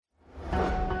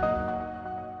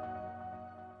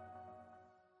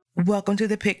Welcome to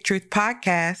the Pick Truth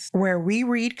Podcast, where we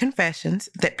read confessions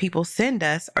that people send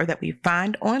us or that we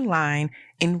find online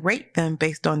and rate them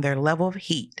based on their level of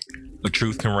heat. The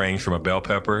truth can range from a bell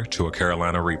pepper to a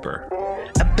Carolina Reaper.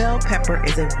 A bell pepper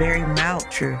is a very mild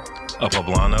truth. A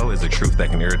poblano is a truth that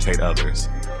can irritate others.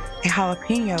 A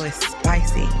jalapeno is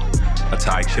spicy. A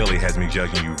Thai chili has me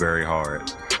judging you very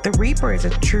hard. The Reaper is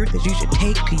a truth that you should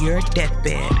take to your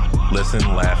deathbed. Listen,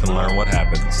 laugh, and learn what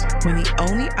happens when the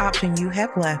only option you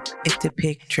have left is to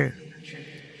pick truth.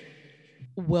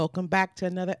 Welcome back to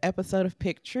another episode of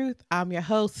Pick Truth. I'm your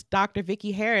host, Dr.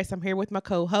 Vicki Harris. I'm here with my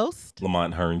co-host,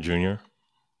 Lamont Hearn Jr.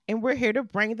 And we're here to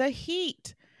bring the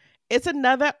heat. It's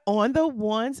another On the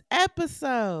Ones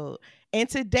episode. And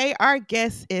today our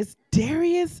guest is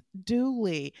Darius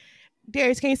Dooley.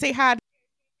 Darius, can you say hi?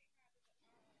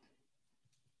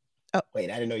 Oh,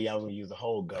 wait, I didn't know y'all was going to use the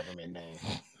whole government name.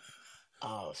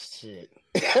 Oh, shit.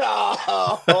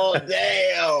 Oh,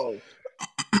 damn.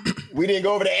 We didn't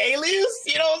go over the alias?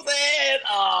 You know what I'm saying?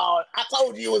 Oh, I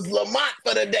told you it was Lamont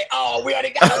for the day. Oh, we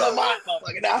already got a Lamont.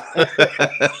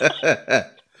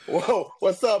 Whoa,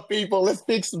 what's up, people? Let's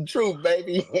speak some truth,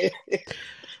 baby.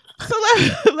 So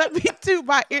let me do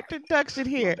my introduction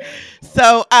here.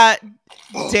 So,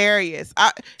 Darius,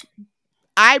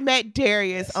 I met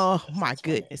Darius, oh my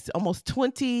goodness, almost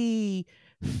 25.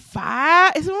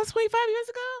 Is it almost 25 years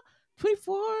ago?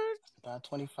 24? About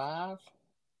 25,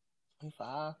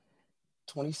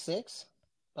 26.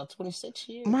 About 26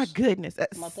 years. My goodness. Yeah.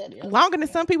 Longer than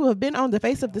some people have been on the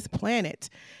face of this planet.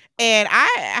 And I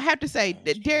have to say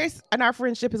that Darius and our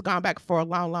friendship has gone back for a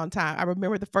long, long time. I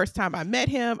remember the first time I met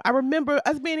him. I remember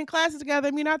us being in classes together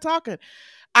and me not talking.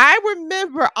 I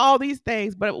remember all these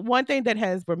things, but one thing that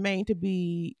has remained to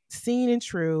be seen and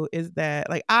true is that,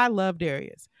 like, I love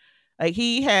Darius. Like,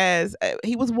 he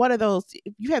was one of those,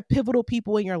 you have pivotal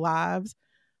people in your lives.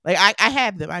 Like, I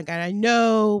have them. I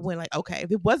know when, like, okay,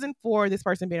 if it wasn't for this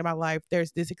person being in my life,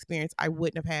 there's this experience I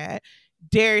wouldn't have had.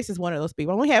 Darius is one of those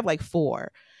people. I only have like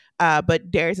 4, but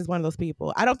Darius is one of those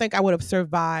people. I don't think I would have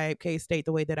survived K-State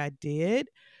the way that I did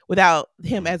without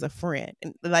him as a friend.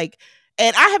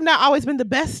 And I have not always been the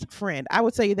best friend. I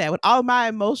would tell you that with all my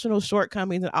emotional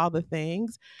shortcomings and all the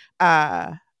things,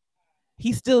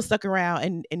 he still stuck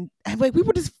around and like we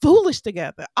were just foolish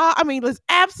together. I mean, it's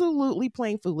absolutely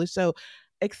plain foolish. So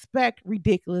expect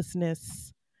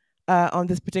ridiculousness on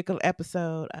this particular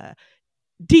episode.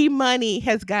 D Money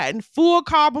has gotten full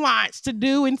carte blanche to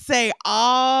do and say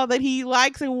all that he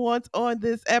likes and wants on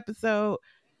this episode.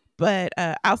 But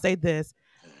I'll say this.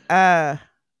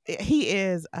 He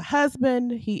is a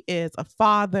husband. He is a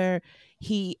father.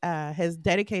 He has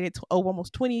dedicated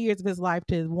almost 20 years of his life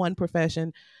to his one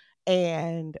profession.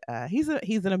 And he's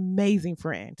an amazing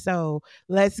friend. So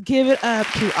let's give it up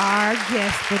to our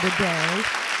guest for the day.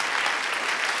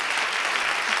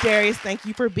 Darius, thank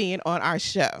you for being on our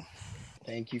show.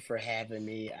 Thank you for having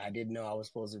me. I didn't know I was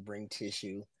supposed to bring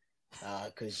tissue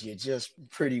because you just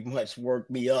pretty much worked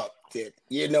me up that,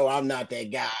 I'm not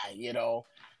that guy,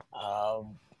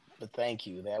 But thank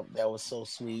you. That was so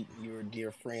sweet. You're a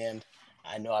dear friend.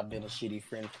 I know I've been a shitty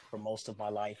friend for most of my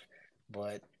life,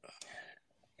 but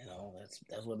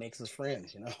that's what makes us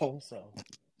friends, So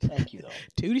thank you, though.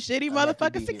 Two shitty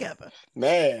motherfuckers together.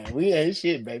 Man, we ain't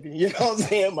shit, baby. You know what I'm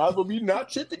saying? Might as well be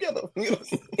not shit together.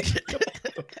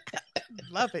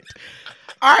 Love it.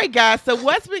 All right, guys. So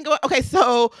what's been going? Okay,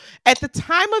 so at the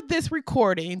time of this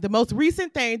recording, the most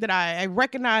recent thing that I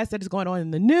recognize that is going on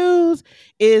in the news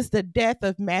is the death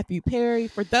of Matthew Perry.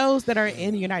 For those that are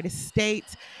in the United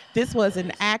States, this was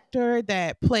an actor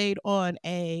that played on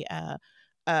a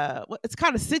it's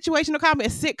called a situational comedy, a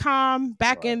sitcom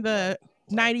back in the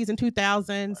 90s and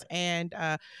 2000s, and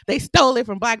they stole it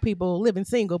from Black people living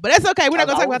single. But that's okay. We're not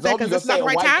going to talk about that because it's not the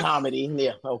right time. Comedy.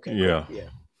 Yeah. Okay. Yeah.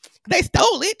 They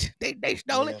stole it. They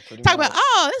stole it. Talk about,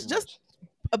 it's just,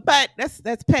 but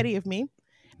that's petty of me.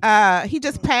 He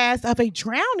just passed of a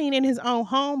drowning in his own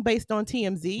home based on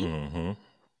TMZ. Mm-hmm.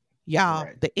 Y'all,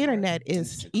 the internet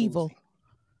is evil.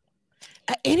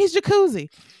 In his jacuzzi.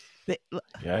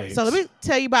 So let me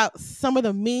tell you about some of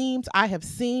the memes I have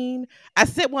seen. I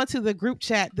sent one to the group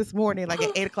chat this morning, like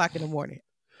at 8 o'clock in the morning.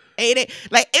 It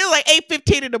was like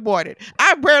 8:15 in the morning.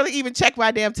 I barely even check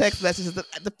my damn text messages.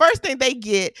 The first thing they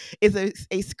get is a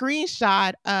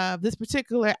screenshot of this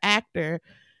particular actor.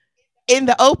 In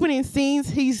the opening scenes,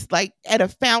 he's like at a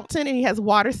fountain and he has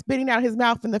water spitting out his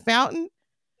mouth in the fountain.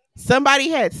 Somebody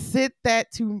had sent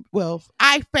that to,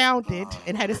 I found it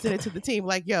and had to send it to the team.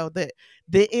 Like, yo, the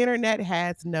internet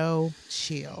has no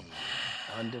chill.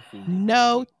 Undefeated.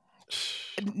 No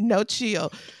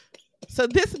chill. So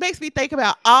this makes me think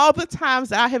about all the times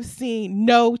that I have seen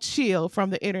no chill from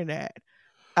the internet.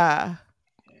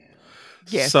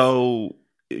 Yes. So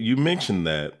you mentioned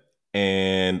that,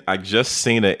 and I just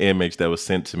seen an image that was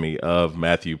sent to me of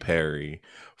Matthew Perry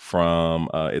from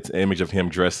it's an image of him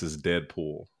dressed as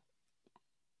Deadpool.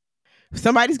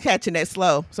 Somebody's catching that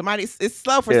slow. It's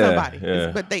slow for somebody,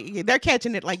 but they're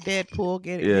catching it like Deadpool.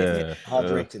 Get it? I'll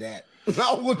drink to that.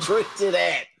 I will drink to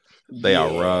that. They are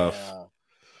rough.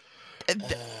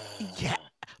 Yeah.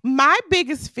 My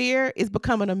biggest fear is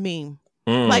becoming a meme.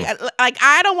 Like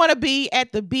I don't want to be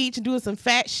at the beach doing some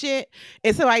fat shit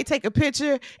and somebody take a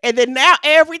picture, and then now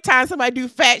every time somebody do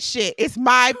fat shit, it's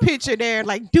my picture there,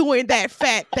 like doing that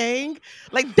fat thing.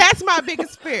 Like that's my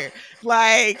biggest fear.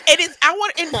 Like I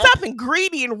want something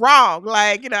greedy and wrong.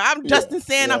 Like, I'm Justin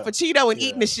saying I'm for Cheeto and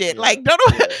eating the shit. Like don't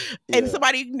and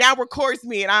somebody now records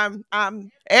me, and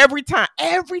I'm every time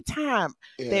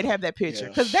they'd have that picture,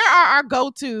 because there are our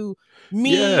go-to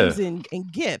memes and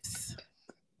gifs.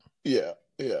 Yeah,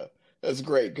 that's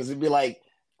great, because it'd be like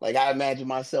I imagine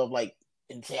myself like,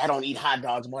 and say I don't eat hot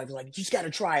dogs, but I'd be like, you just gotta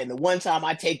try it. And the one time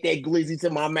I take that glizzy to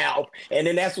my mouth, and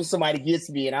then that's when somebody gets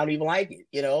me, and I don't even like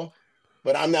it,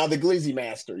 But I'm now the glizzy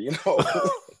master,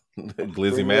 The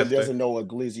glizzy master doesn't know a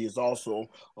glizzy is also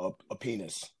a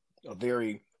penis, a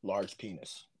very large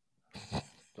penis.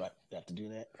 Do I have to do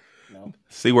that? No.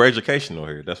 See, we're educational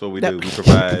here. That's what we do. We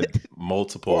provide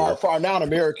multiple for our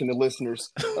non-American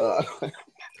listeners.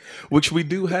 Which we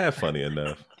do have, funny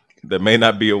enough, that may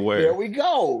not be aware. There we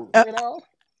go.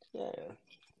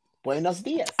 Buenos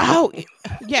dias. Oh,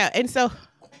 yeah. And so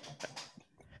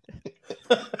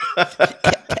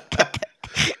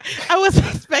I was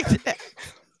expecting that.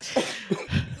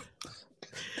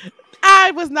 I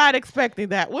was not expecting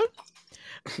that one.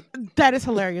 That is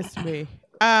hilarious to me.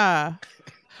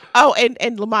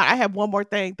 And Lamont, I have one more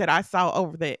thing that I saw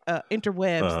over the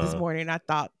interwebs this morning. I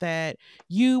thought that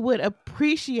you would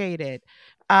appreciate it.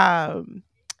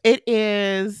 It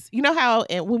is, how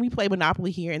when we play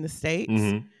Monopoly here in the States,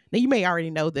 now you may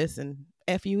already know this, and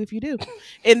F you if you do.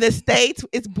 In the States,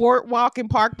 it's Boardwalk and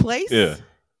Park Place. Yeah.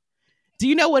 Do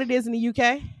you know what it is in the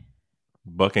UK?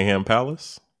 Buckingham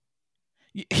Palace?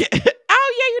 Oh, yeah,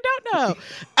 you don't know.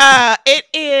 It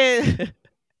is...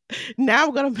 Now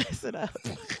I'm gonna mess it up.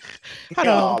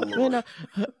 Hold on.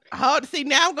 See,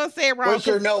 now I'm gonna say it wrong. What's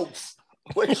your notes?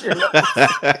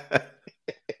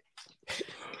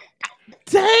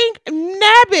 Dang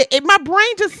nabbit! My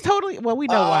brain just totally. Well, we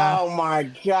know why. Oh my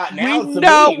God! Now we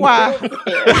know why.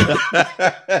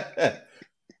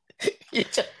 You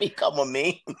just become a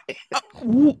meme.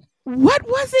 What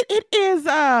was it? It is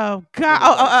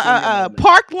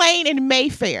Park Lane and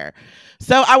Mayfair.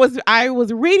 So I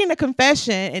was reading a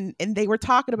confession, and they were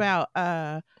talking about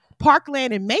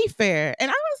Parkland and Mayfair, and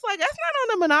I was like, that's not on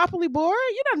the Monopoly board.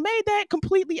 You done made that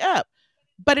completely up.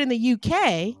 But in the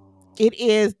UK, it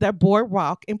is the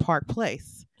Boardwalk in Park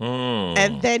Place.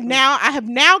 And then I have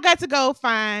got to go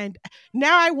find.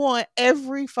 Now I want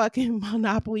every fucking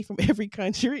Monopoly from every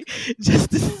country just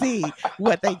to see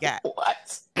what they got.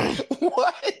 What?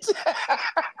 It's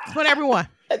for everyone.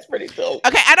 That's pretty cool.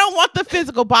 Okay, I don't want the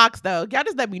physical box though. Y'all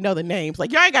just let me know the names.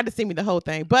 Like y'all ain't got to see me the whole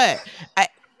thing. But I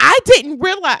didn't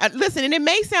realize. Listen, and it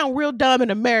may sound real dumb and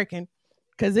American,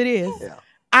 because it is. Yeah.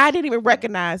 I didn't even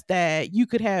recognize that you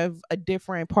could have a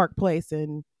different Park Place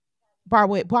and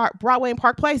Broadway and Park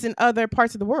Place in other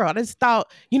parts of the world. I just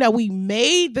thought, we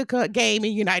made the game in the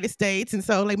United States, and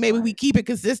so like maybe we keep it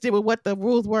consistent with what the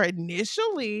rules were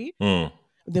initially.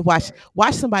 Then watch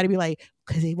somebody be like,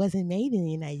 because it wasn't made in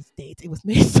the United States, it was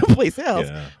made someplace else.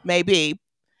 Yeah. Maybe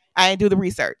I didn't do the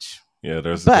research. Yeah,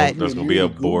 there's gonna be a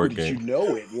board game. You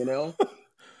know it,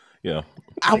 Yeah.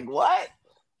 Like what?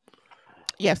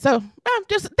 Yeah, so that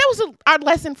was our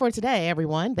lesson for today,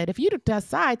 everyone. That if you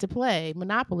decide to play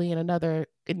Monopoly in the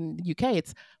UK,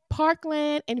 it's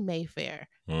Parkland and Mayfair.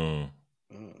 And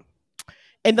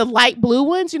the light blue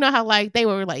ones, how like they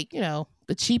were like, the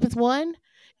cheapest one.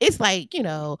 It's like,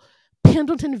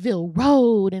 Pendletonville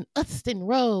Road and Uston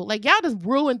Road. Like y'all just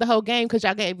ruined the whole game because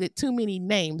y'all gave it too many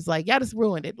names. Like y'all just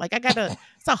ruined it. Like it's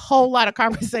a whole lot of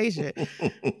conversation.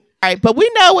 All right, but we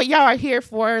know what y'all are here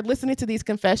for, listening to these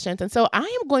confessions. And so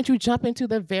I am going to jump into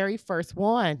the very first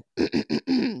one.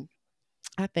 I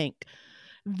think.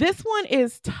 This one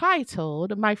is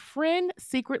titled, My Friend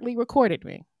Secretly Recorded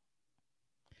Me.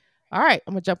 All right,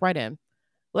 I'm going to jump right in.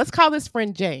 Let's call this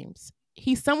friend James.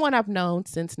 He's someone I've known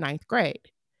since 9th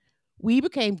grade. We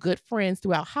became good friends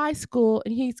throughout high school,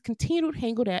 and we've continued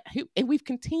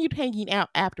hanging out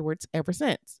afterwards ever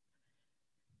since.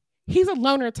 He's a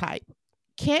loner type.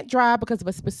 Can't drive because of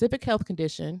a specific health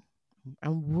condition. I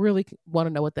really want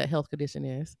to know what that health condition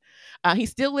is. He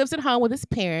still lives at home with his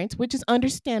parents, which is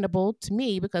understandable to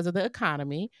me because of the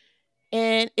economy,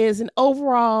 and is an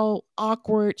overall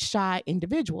awkward, shy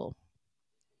individual.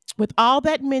 With all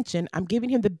that mentioned, I'm giving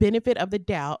him the benefit of the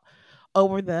doubt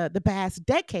over the past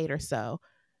decade or so.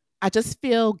 I just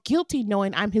feel guilty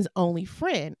knowing I'm his only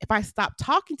friend. If I stop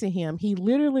talking to him, he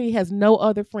literally has no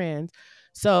other friends.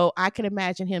 So I can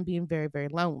imagine him being very, very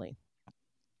lonely.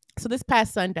 So this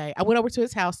past Sunday, I went over to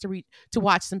his house to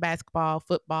watch some basketball,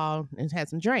 football, and had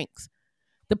some drinks.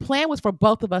 The plan was for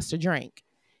both of us to drink.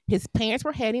 His parents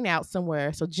were heading out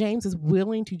somewhere, so James is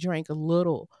willing to drink a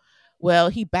little. Well,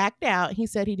 he backed out. He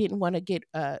said he didn't want to get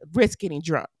risk getting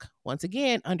drunk. Once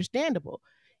again, understandable.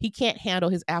 He can't handle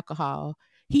his alcohol.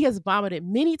 He has vomited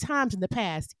many times in the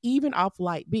past, even off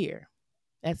light beer.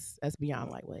 That's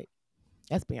beyond lightweight.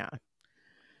 That's beyond.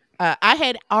 I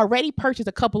had already purchased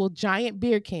a couple of giant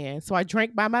beer cans, so I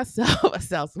drank by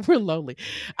myself. We're lonely.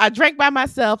 I drank by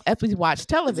myself as we watched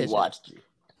television.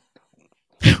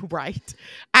 Right.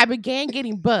 I began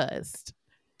getting buzzed.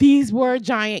 These were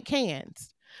giant cans.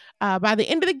 By the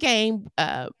end of the game,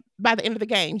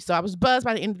 so I was buzzed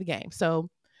by the end of the game.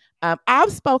 So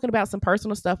I've spoken about some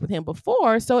personal stuff with him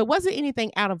before, so it wasn't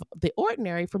anything out of the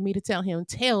ordinary for me to tell him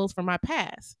tales from my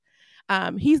past.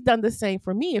 He's done the same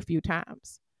for me a few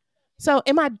times. So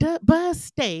in my buzz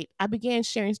state, I began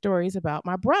sharing stories about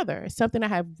my brother, something I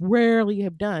have rarely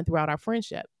have done throughout our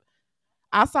friendship.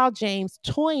 I saw James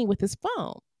toying with his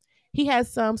phone. He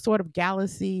has some sort of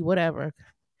Galaxy, whatever.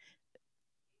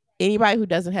 Anybody who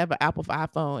doesn't have an Apple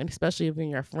iPhone, and especially if you're in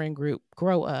your friend group,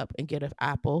 grow up and get an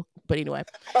Apple. But anyway,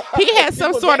 he has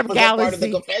some sort of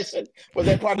Galaxy. Was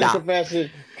that part of the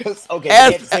confession? Okay, they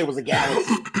had to say it was a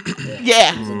Galaxy.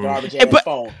 Yeah. It was a garbage ass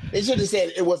phone. They should have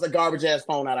said it was a garbage ass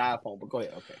phone, not an iPhone. But go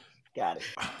ahead. Okay, got it.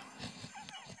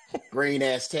 Green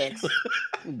ass text,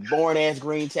 born ass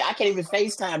green text. I can't even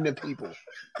FaceTime them people.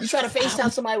 You try to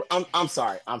FaceTime somebody? I'm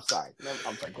sorry. I'm sorry.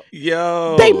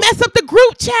 Yo, they mess up the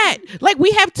group chat. Like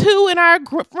we have two in our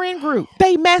friend group.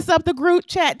 They mess up the group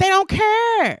chat. They don't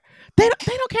care. They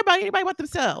don't care about anybody but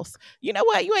themselves. You know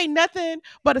what? You ain't nothing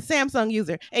but a Samsung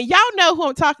user, and y'all know who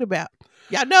I'm talking about.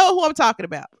 Y'all know who I'm talking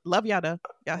about. Love y'all though.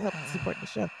 Y'all help support the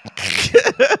show.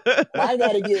 Why do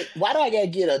I gotta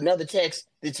get another text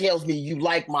that tells me you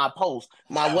like my post,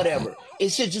 my whatever? It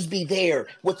should just be there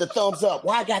with the thumbs up.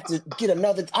 Why I got to get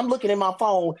another? I'm looking at my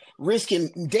phone,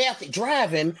 risking death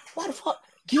driving. Why the fuck?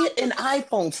 Get an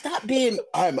iPhone. Stop being.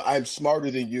 I'm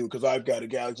smarter than you because I've got a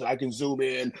Galaxy. I can zoom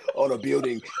in on a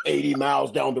building 80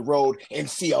 miles down the road and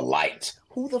see a light.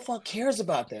 Who the fuck cares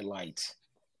about that light?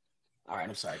 All right,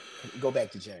 I'm sorry. Go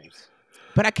back to James.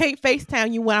 But I can't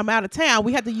FaceTime you when I'm out of town.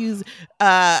 We have to use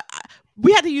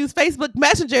Facebook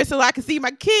Messenger so I can see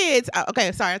my kids.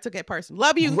 Okay, sorry, I took that person.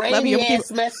 Love you. Love you.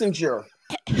 Messenger.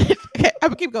 I'm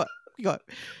gonna keep going.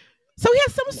 So he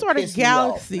has some sort of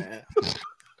Galaxy.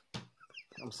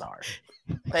 I'm sorry.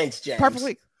 Thanks, James.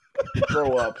 Perfectly.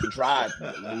 Grow up and drive,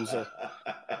 loser.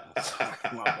 Sorry,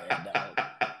 my bad, dog.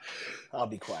 I'll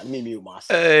be quiet. Let me mute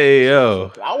myself. Hey,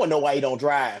 yo. I want to know why he don't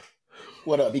drive.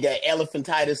 What up? He got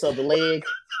elephantitis of the leg?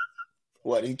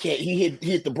 What? He can't. He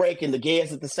hit the brake and the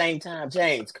gas at the same time.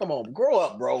 James, come on, grow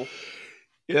up, bro.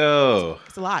 Yo,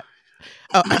 it's a lot.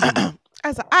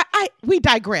 We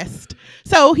digressed.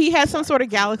 So he has some sort of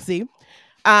Galaxy.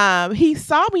 He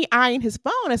saw me eyeing his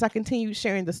phone as I continued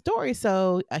sharing the story,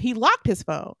 so he locked his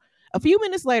phone. A few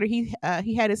minutes later, he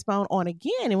had his phone on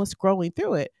again and was scrolling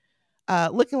through it,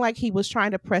 looking like he was trying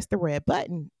to press the red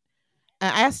button.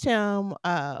 I asked him,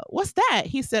 what's that?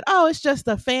 He said, oh, it's just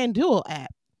a FanDuel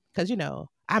app. Because,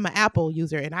 I'm an Apple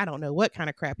user and I don't know what kind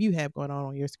of crap you have going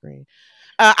on your screen.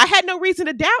 I had no reason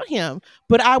to doubt him,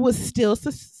 but I was still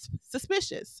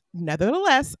suspicious.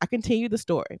 Nevertheless, I continued the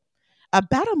story.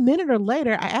 About a minute or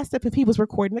later, I asked him if he was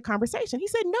recording the conversation. He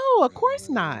said, no, of course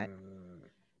not.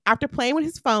 After playing with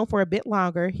his phone for a bit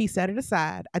longer, he set it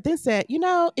aside. I then said,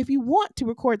 if you want to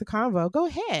record the convo, go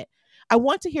ahead. I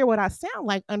want to hear what I sound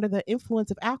like under the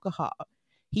influence of alcohol.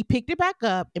 He picked it back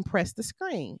up and pressed the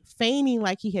screen, feigning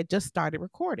like he had just started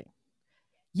recording.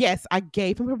 Yes, I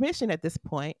gave him permission at this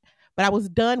point, but I was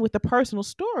done with the personal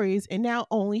stories and now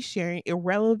only sharing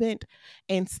irrelevant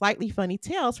and slightly funny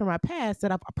tales from my past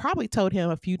that I've probably told him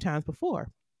a few times before.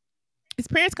 His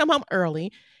parents come home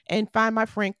early and find my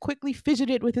friend quickly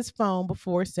fidgeted with his phone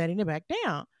before setting it back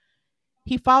down.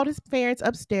 He followed his parents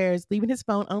upstairs, leaving his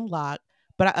phone unlocked,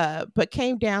 but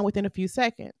came down within a few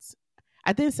seconds.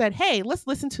 I then said, hey, let's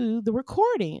listen to the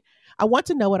recording. I want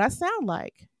to know what I sound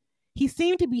like. He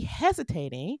seemed to be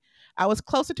hesitating. I was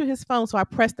closer to his phone, so I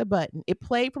pressed the button. It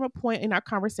played from a point in our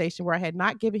conversation where I had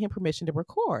not given him permission to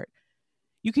record.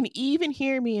 You can even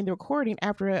hear me in the recording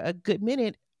after a good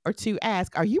minute or two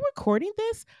ask, "Are you recording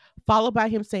this?" Followed by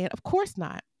him saying, "Of course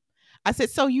not." I said,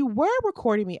 "So you were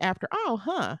recording me after all,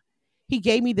 huh?" He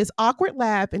gave me this awkward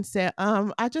laugh and said,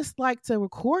 I just like to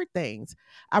record things.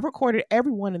 I've recorded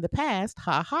everyone in the past.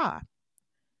 Ha ha."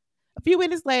 A few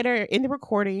minutes later in the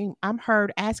recording, I'm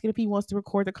heard asking if he wants to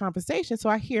record the conversation. So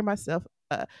I hear myself.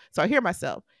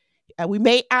 We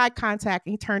made eye contact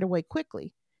and he turned away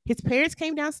quickly. His parents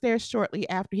came downstairs shortly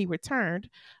after he returned,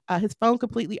 his phone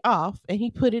completely off, and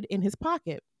he put it in his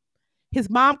pocket. His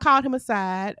mom called him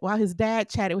aside while his dad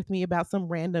chatted with me about some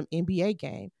random NBA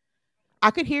game. I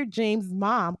could hear James'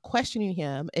 mom questioning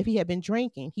him if he had been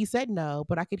drinking. He said no,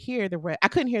 but I couldn't hear the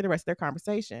rest of their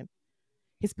conversation.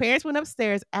 His parents went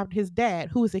upstairs after his dad,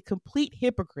 who is a complete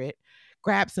hypocrite,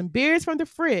 grabbed some beers from the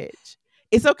fridge.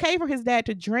 It's okay for his dad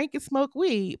to drink and smoke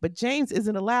weed, but James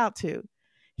isn't allowed to.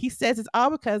 He says it's all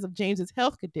because of James's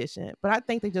health condition, but I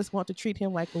think they just want to treat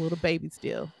him like a little baby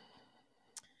still.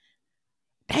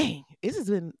 Dang, this has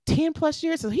been 10 plus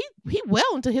years. So he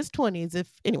well into his 20s.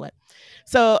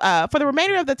 So for the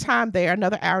remainder of the time there,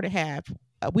 another hour and a half,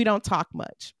 we don't talk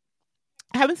much.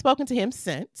 I haven't spoken to him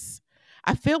since.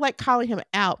 I feel like calling him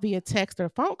out via text or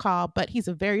phone call, but he's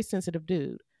a very sensitive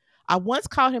dude. I once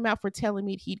called him out for telling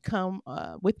me he'd come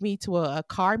with me to a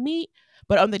car meet,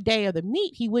 but on the day of the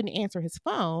meet, he wouldn't answer his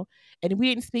phone, and we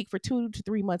didn't speak for 2 to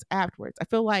 3 months afterwards. I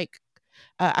feel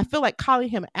like calling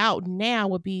him out now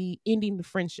would be ending the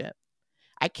friendship.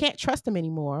 I can't trust him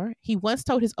anymore. He once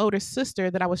told his older sister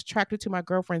that I was attracted to my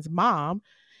girlfriend's mom,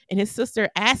 and his sister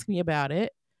asked me about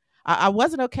it. I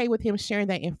wasn't okay with him sharing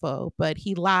that info, but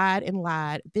he lied and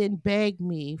lied, then begged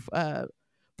me for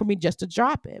me just to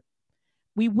drop it.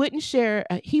 He wouldn't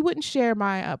share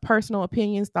my personal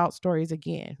opinions, thought stories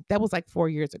again. That was like 4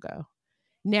 years ago.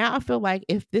 Now I feel like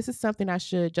if this is something I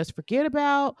should just forget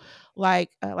about,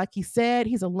 like he said,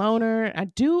 he's a loner. I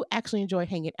do actually enjoy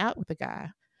hanging out with the guy.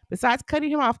 Besides cutting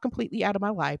him off completely out of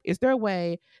my life, is there a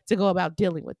way to go about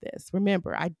dealing with this?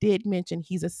 Remember, I did mention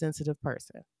he's a sensitive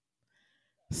person.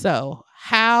 So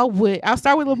I'll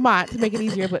start with Lamont to make it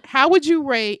easier, but how would you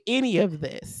rate any of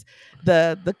this?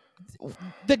 The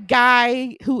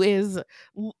guy who is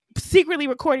secretly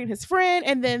recording his friend,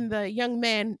 and then the young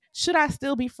man, should I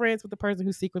still be friends with the person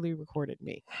who secretly recorded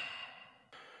me?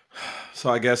 So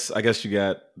I guess you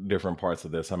got different parts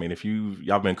of this. I mean, if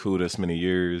y'all been cool this many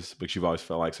years, but you've always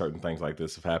felt like certain things like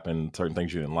this have happened, certain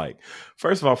things you didn't like.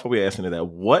 First of all, before we ask into that,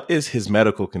 what is his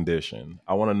medical condition?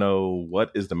 I want to know,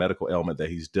 what is the medical ailment that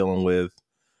he's dealing with?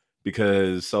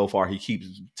 Because so far he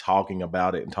keeps talking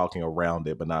about it and talking around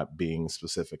it, but not being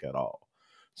specific at all.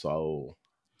 So,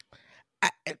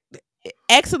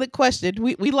 excellent question.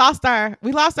 We lost our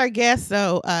guest,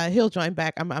 so he'll join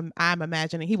back. I'm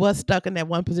imagining he was stuck in that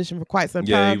one position for quite some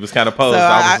time. Yeah, he was kind of posed. So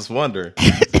I was just wondering.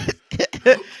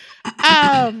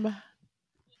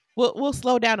 We'll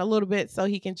slow down a little bit so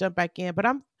he can jump back in. But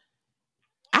I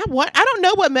don't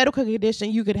know what medical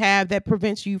condition you could have that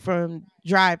prevents you from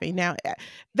driving. Now,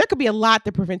 there could be a lot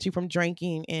that prevents you from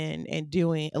drinking and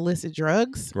doing illicit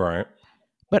drugs. Right.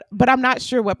 But I'm not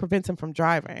sure what prevents him from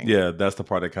driving. Yeah, that's the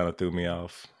part that kind of threw me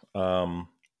off.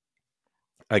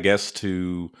 I guess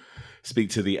to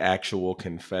speak to the actual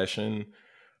confession,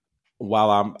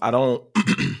 while I don't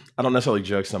I don't necessarily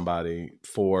judge somebody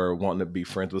for wanting to be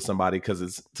friends with somebody, because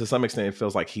it's, to some extent, it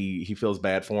feels like he feels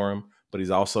bad for him, but he's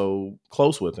also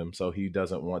close with him, so he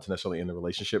doesn't want to necessarily end the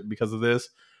relationship because of this.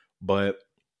 But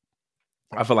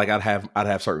I feel like I'd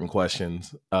have certain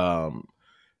questions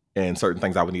and certain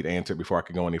things I would need answered before I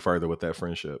could go any further with that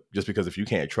friendship. Just because if you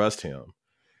can't trust him,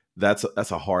 that's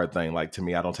a hard thing. Like, to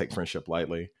me, I don't take friendship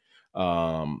lightly.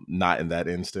 Not in that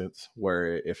instance,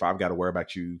 where if I've got to worry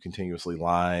about you continuously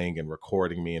lying and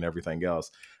recording me and everything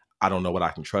else, I don't know what I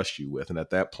can trust you with. And at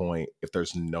that point, if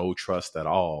there's no trust at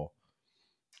all,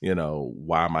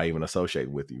 why am I even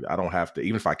associating with you? I don't have to.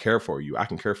 Even if I care for you, I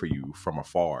can care for you from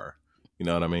afar. You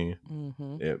know what I mean?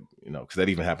 Mm-hmm. Because that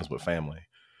even happens with family.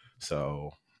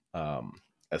 So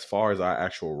as far as our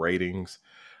actual ratings,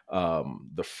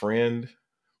 the friend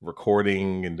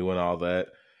recording and doing all that,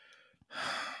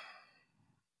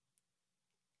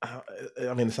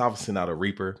 I mean, it's obviously not a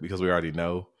Reaper, because we already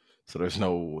know. So there's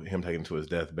no him taking to his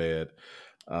deathbed.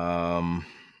 I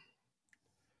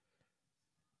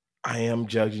am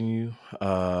judging you.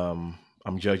 I'm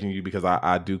judging you because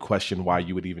I do question why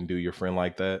you would even do your friend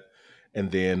like that. And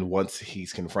then once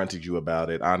he's confronted you about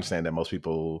it, I understand that most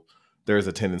people, there's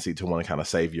a tendency to want to kind of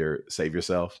save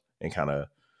yourself and kind of,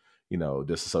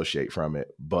 disassociate from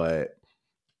it. But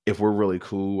if we're really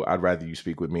cool, I'd rather you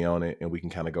speak with me on it and we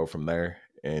can kind of go from there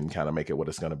and kind of make it what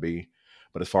it's going to be.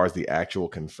 But as far as the actual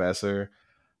confessor,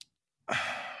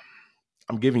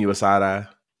 I'm giving you a side eye.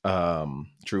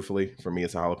 Truthfully, for me,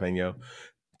 it's a jalapeno.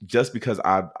 Just because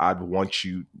I'd want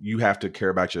you have to care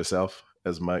about yourself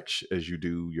as much as you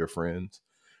do your friends.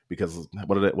 Because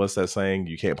what's that saying?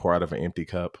 You can't pour out of an empty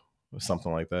cup or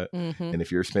something like that. Mm-hmm. And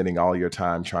if you're spending all your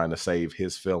time trying to save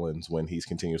his feelings when he's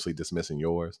continuously dismissing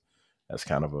yours, that's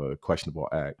kind of a questionable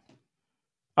act.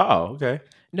 Oh, okay.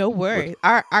 No worries.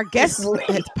 Our guest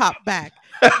has popped back.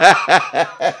 I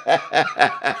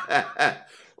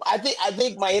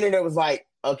think my internet was like,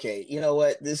 okay, you know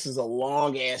what? This is a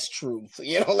long ass truth.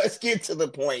 Let's get to the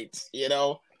point.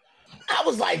 I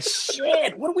was like,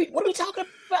 shit. What are we talking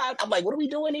about? I'm like, what are we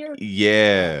doing here?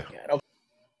 Yeah. Oh,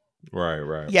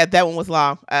 Right. Yeah, that one was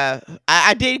long.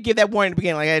 I did give that warning at the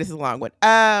beginning, like, hey, this is a long one.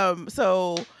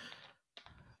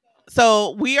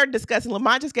 So we are discussing.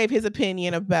 Lamont just gave his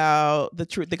opinion about the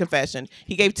confession.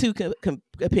 He gave two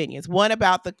opinions. One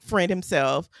about the friend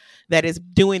himself that is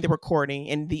doing the recording,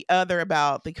 and the other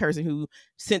about the person who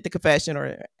sent the confession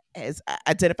or has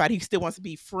identified he still wants to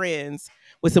be friends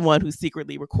with someone who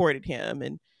secretly recorded him.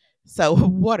 And so,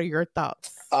 what are your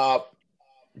thoughts?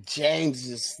 James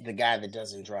is the guy that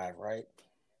doesn't drive, right?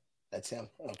 That's him.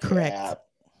 Okay. Correct.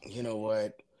 You know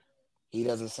what? He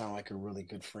doesn't sound like a really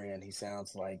good friend. He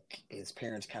sounds like his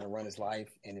parents kind of run his life.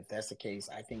 And if that's the case,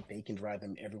 I think they can drive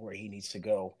him everywhere he needs to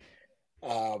go.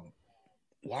 Why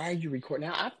are you recording?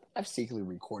 Now, I've secretly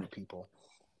recorded people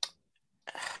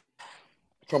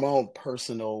from my own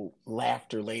personal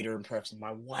laughter later, and perhaps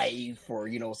my wife or,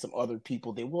 some other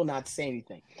people. They will not say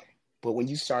anything. But when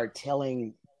you start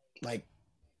telling, like,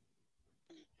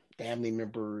 family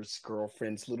members,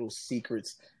 girlfriends, little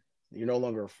secrets, you're no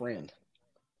longer a friend.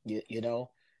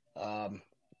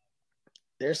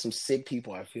 There's some sick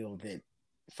people, I feel, that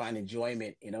find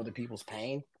enjoyment in other people's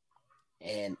pain.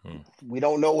 And we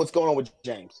don't know what's going on with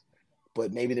James,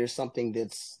 but maybe there's something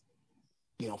that's,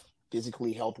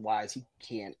 physically, health-wise, he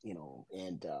can't,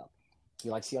 and he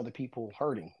likes to see other people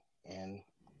hurting. And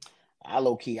I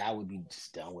would be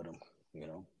just done with him,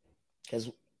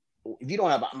 because if you don't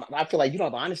have, I feel like you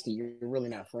don't have honesty, you're really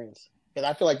not friends. Because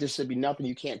I feel like there should be nothing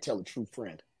you can't tell a true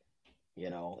friend.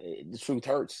 The truth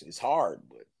hurts. It's hard,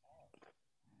 but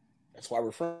that's why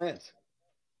we're friends.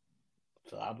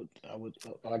 So I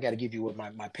got to give you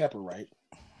my pepper, right?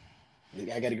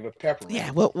 I got to give a pepper. Right?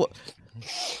 Yeah. Well,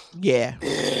 yeah.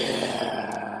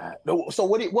 So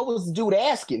what was the dude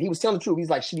asking? He was telling the truth.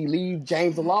 He's like, should he leave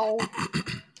James alone?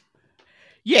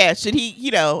 Yeah. Should he,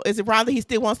 is it wrong that he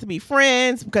still wants to be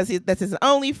friends because that's his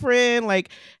only friend? Like,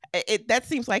 that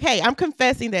seems like, hey, I'm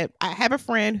confessing that I have a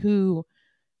friend who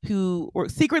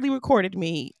secretly recorded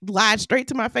me, lied straight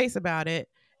to my face about it,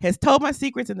 has told my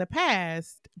secrets in the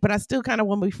past, but I still kind of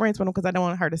want to be friends with him because I don't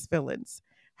want to hurt his feelings.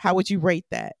 How would you rate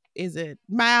that? Is it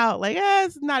mild? Like,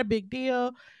 it's not a big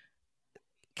deal.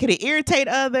 Could it irritate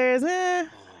others? I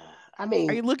mean,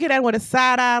 are you looking at it with a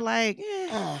side eye? Like,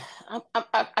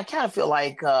 I kind of feel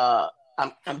like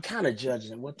I'm kind of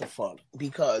judging. What the fuck?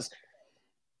 Because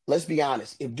let's be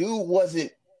honest, if dude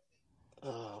wasn't,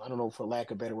 I don't know, for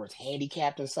lack of better words,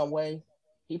 handicapped in some way,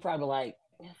 he probably like,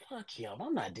 man, fuck him.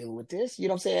 I'm not dealing with this. You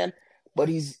know what I'm saying? But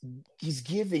he's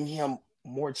giving him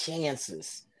more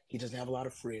chances. He doesn't have a lot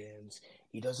of friends.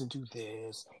 He doesn't do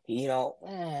this. You know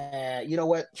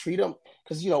what? Treat him,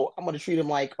 because I'm gonna treat him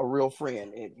like a real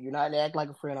friend. If you're not acting like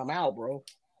a friend, I'm out, bro.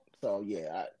 So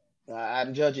yeah,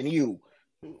 I'm judging you.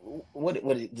 What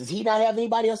does he not have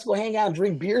anybody else to go hang out and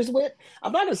drink beers with?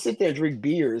 I'm not gonna sit there and drink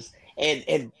beers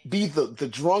and be the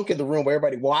drunk in the room where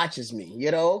everybody watches me.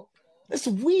 It's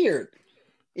weird.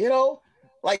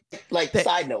 Like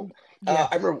side note, yeah.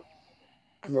 I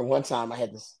remember one time I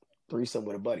had this threesome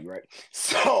with a buddy, right?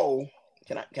 So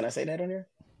can I say that on here?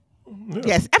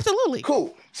 Yes, absolutely.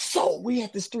 Cool. So we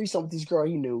had this threesome with this girl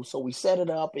he knew. So we set it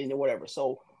up and whatever.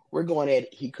 So we're going at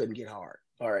it. He couldn't get hard.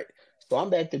 All right. So I'm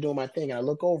back there doing my thing, and I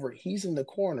look over. He's in the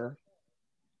corner,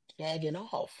 gagging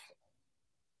off.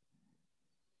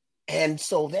 And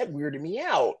so that weirded me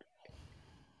out.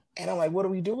 And I'm like, what are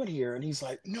we doing here? And he's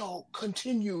like, no,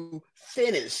 continue,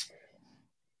 finish.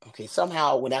 Okay,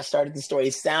 somehow when I started the story,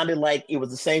 it sounded like it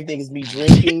was the same thing as me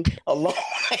drinking alone.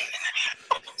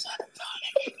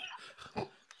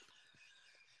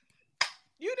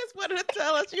 You just wanted to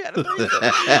tell us you had a threesome.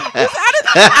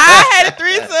 I had a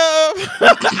threesome.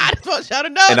 I just want y'all to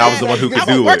know. And I was the one who could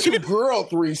do it. A girl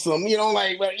threesome,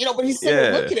 but he's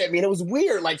sitting looking at me, and it was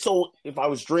weird. Like, so if I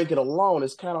was drinking alone,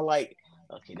 it's kind of like,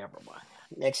 okay, never mind.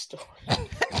 Next story. I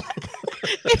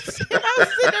was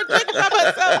sitting there thinking about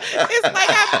myself. It's like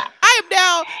I am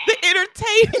now the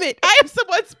entertainment. I am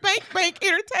someone's spank bank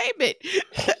entertainment.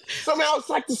 Somehow it's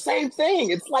like the same thing.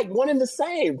 It's like one and the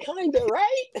same, kind of,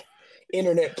 right?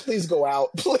 Internet, please go out,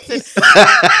 please.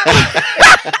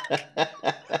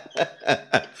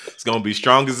 It's gonna be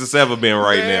strong as it's ever been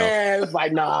right now. It's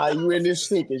like, nah, you in this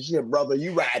sinking ship, brother.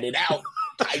 You ride it out.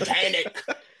 Titanic.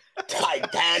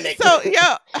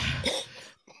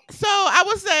 So I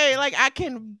would say, like, I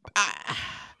can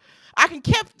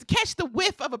catch the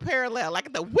whiff of a parallel,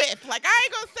 like the whiff. Like, I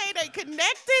ain't gonna say they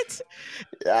connected.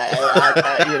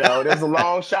 There's a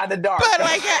long shot in the dark. But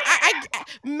like, I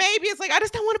maybe it's like I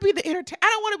just don't want to be the entertainer. I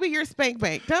don't want to be your spank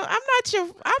bank. I'm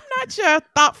not your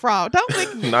thought fraud. Don't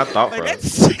make me Not thought like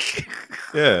fraud.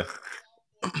 Yeah.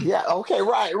 Yeah. Okay.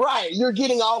 Right. You're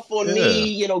getting off on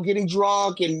me. Getting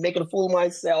drunk and making a fool of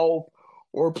myself,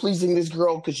 or pleasing this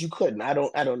girl because you couldn't. I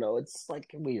don't know. It's like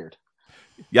weird.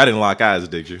 Y'all didn't lock eyes,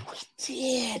 did you?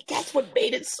 Yeah, that's what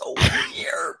made it so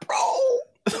weird, bro.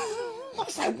 I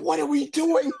was like, what are we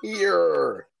doing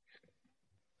here?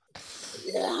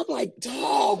 Yeah, I'm like,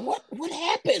 dog, what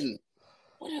happened?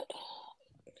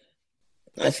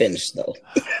 I finished, though.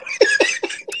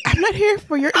 I'm not here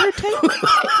for your entertainment.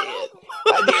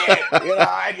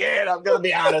 I did. I'm going to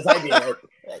be honest, I did.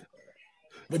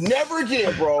 But never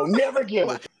again, bro. Never again.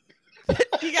 What?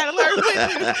 You gotta learn. You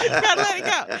gotta let it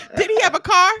go. Did he have a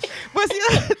car?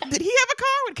 Did he have a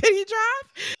car? Could he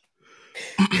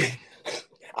drive?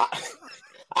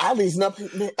 Oddly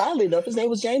enough, his name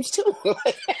was James too.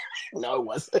 No, it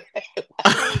wasn't.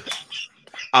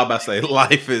 I'm about to say,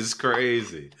 life is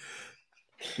crazy,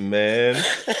 man.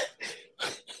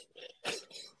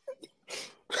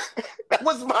 That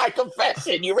was my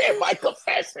confession. You read my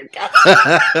confession. God.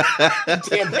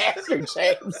 Damn bastard,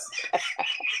 James.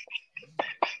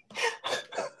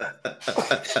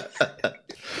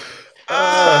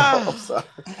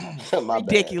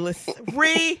 Ridiculous.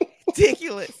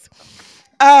 Ridiculous.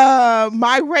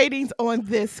 My ratings on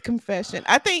this confession.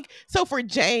 I think so for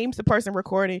James, the person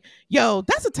recording,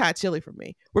 that's a tie chili for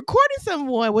me. Recording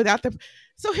someone without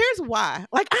so here's why.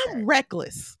 Like, I'm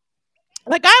reckless.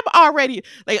 Like, I'm already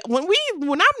like when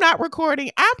I'm not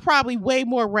recording, I'm probably way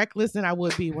more reckless than I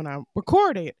would be when I'm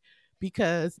recording.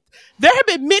 Because there have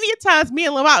been many times me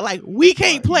and Lamont, like, we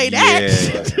can't play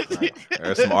that. Yeah.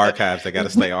 There's some archives that got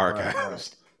to stay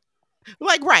archived.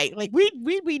 Like, right. Like, we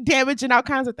be damaging all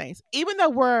kinds of things. Even though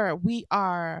we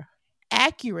are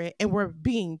accurate and we're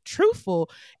being truthful,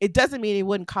 it doesn't mean it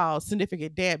wouldn't cause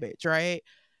significant damage, right?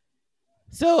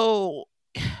 So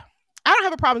I don't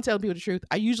have a problem telling people the truth.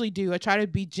 I usually do. I try to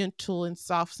be gentle and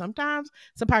soft sometimes.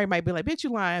 Somebody might be like, bitch,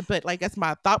 you lying. But, like, that's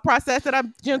my thought process, that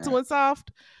I'm gentle and soft.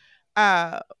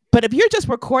 But if you're just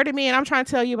recording me and I'm trying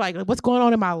to tell you, like, what's going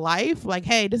on in my life, like,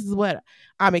 hey, this is what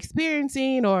I'm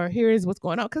experiencing, or here's what's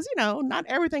going on, because not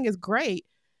everything is great.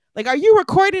 Like, are you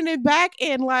recording it back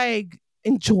and, like,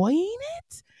 enjoying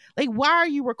it? Like, why are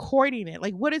you recording it?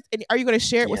 Like, are you going to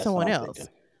share it with someone else?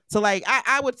 Thinking. So, like,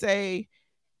 I would say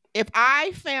if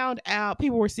I found out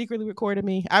people were secretly recording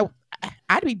me, I'd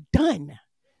be done.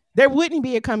 There wouldn't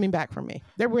be a coming back from me.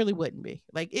 There really wouldn't be.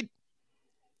 Like, it.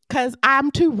 Because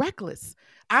I'm too reckless.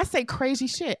 I say crazy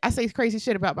shit. I say crazy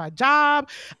shit about my job.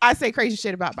 I say crazy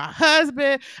shit about my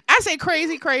husband. I say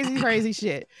crazy, crazy, crazy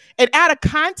shit. And out of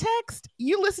context,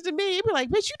 you listen to me, you be like,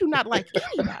 bitch, you do not like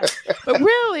anybody. But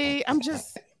really, I'm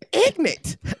just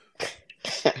ignorant.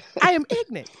 I am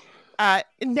ignorant.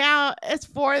 Now, as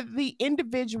for the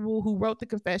individual who wrote the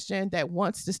confession that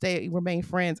wants to remain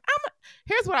friends,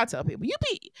 here's what I tell people.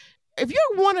 If you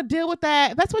want to deal with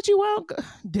that, if that's what you want,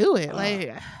 do it.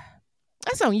 Like,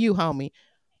 that's on you, homie.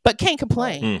 But can't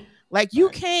complain. Like, you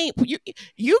can't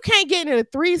get in a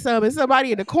threesome and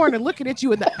somebody in the corner looking at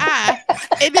you in the eye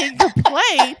and then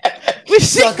complain.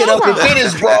 Suck it up and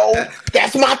finish, bro.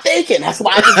 That's my thinking. That's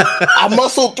why I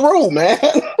muscled through, man.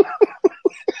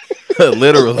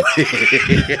 Literally.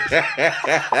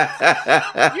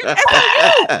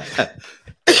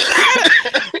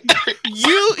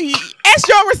 It's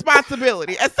your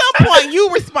responsibility. At some point, you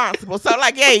responsible. So,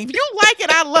 like, hey, if you like it,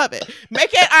 I love it.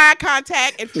 Make that eye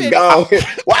contact and finish. Well,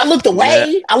 I looked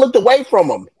away. Yeah. I looked away from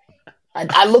him.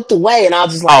 I looked away, and I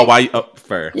was just like, "Oh, why?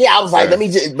 Fair." Yeah, I was fair. like, "Let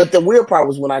me just." But the weird part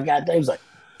was when I got there, he was like,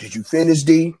 "Did you finish,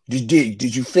 D? Did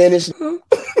you finish?"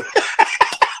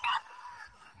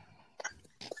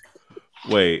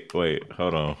 Wait,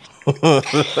 hold on.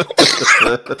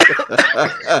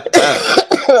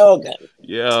 Okay.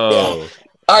 Yo.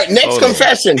 All right, next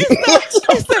confession.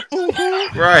 It's the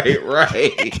Right.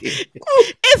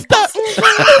 It's the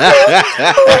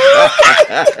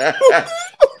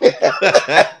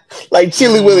like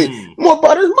Chili Willy. More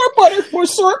butter, more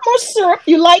syrup.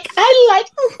 You like? I like.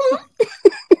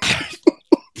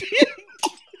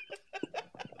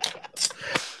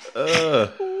 Where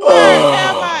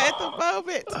am I at the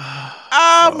moment.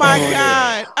 Oh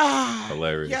my God.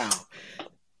 Hilarious. Yo.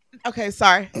 Okay,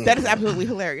 sorry. That is absolutely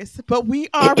hilarious. But we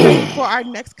are ready for our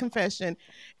next confession.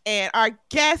 And our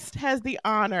guest has the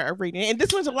honor of reading it. And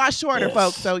this one's a lot shorter,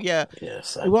 folks. So yeah.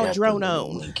 Yes. We won't drone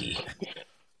on.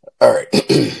 All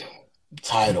right.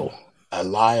 Title: I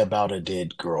lie about a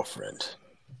dead girlfriend.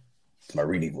 My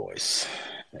reading voice.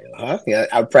 Yeah,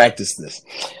 I practiced this.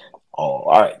 Oh,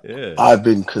 all right. Yeah. I've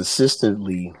been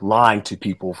consistently lying to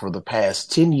people for the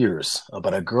past 10 years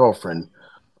about a girlfriend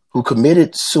who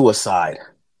committed suicide,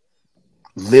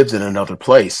 lived in another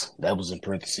place. That was in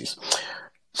parentheses.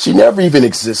 She never even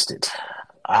existed.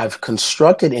 I've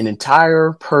constructed an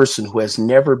entire person who has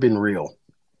never been real.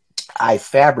 I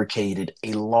fabricated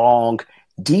a long,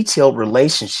 detailed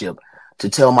relationship to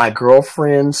tell my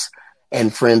girlfriends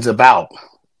and friends about.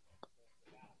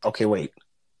 Okay, wait.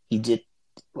 He did.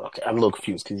 Okay, I'm a little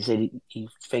confused because he said he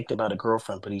faked about a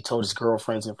girlfriend, but he told his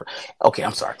girlfriends and friends. Okay,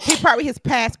 I'm sorry. He probably his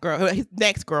past his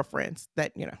next girlfriends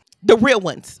that, the real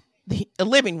ones, the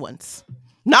living ones,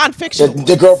 non-fictional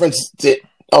The girlfriends did.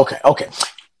 Okay.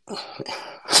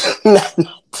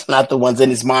 not the ones in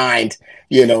his mind.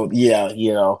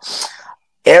 Yeah.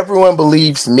 Everyone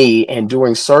believes me, and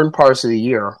during certain parts of the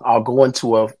year, I'll go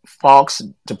into a false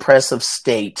depressive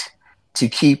state to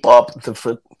keep up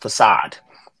the facade.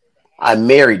 I'm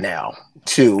married now,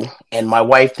 too, and my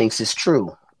wife thinks it's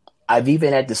true. I've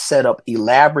even had to set up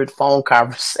elaborate phone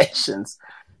conversations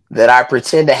that I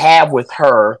pretend to have with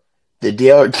her, the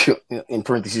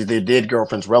dead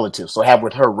girlfriend's relatives. So I have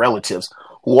with her relatives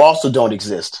who also don't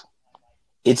exist.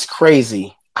 It's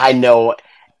crazy, I know,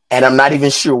 and I'm not even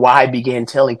sure why I began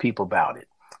telling people about it.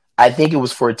 I think it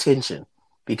was for attention,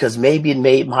 because maybe it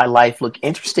made my life look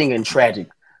interesting and tragic,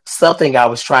 something I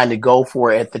was trying to go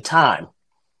for at the time.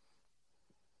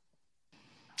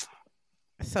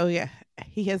 So yeah,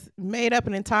 he has made up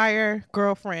an entire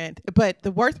girlfriend, but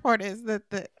the worst part is that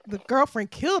the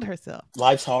girlfriend killed herself.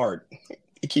 Life's hard.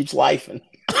 It keeps lifing.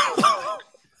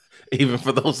 Even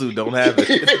for those who don't have it.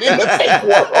 In the fake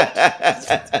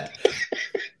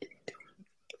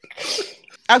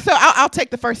world. So I'll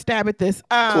take the first stab at this.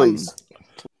 Please.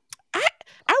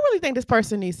 I really think this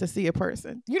person needs to see a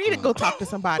person. You need to go talk to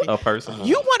somebody. A person.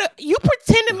 You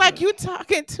pretending like you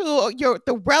talking to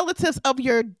the relatives of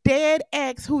your dead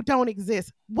ex who don't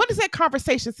exist. What does that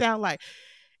conversation sound like?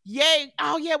 Yay!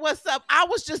 Oh yeah, what's up? I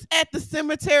was just at the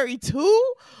cemetery too.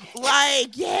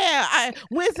 Like, yeah,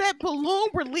 when's that balloon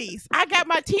release? I got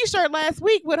my T-shirt last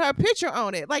week with her picture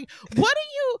on it. Like, what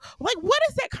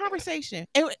is that conversation?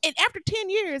 And after 10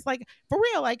 years, like, for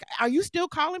real, like, are you still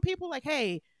calling people like,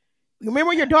 hey,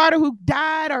 remember your daughter who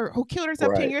died or who killed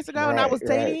herself 10 years ago and I was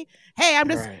dating? Hey, I'm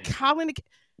just calling.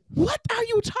 What are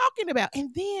you talking about?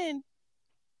 And then,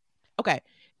 okay,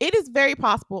 it is very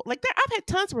possible. Like, I've had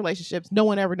tons of relationships no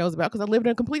one ever knows about because I lived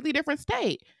in a completely different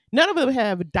state. None of them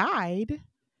have died.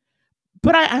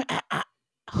 But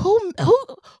who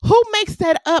makes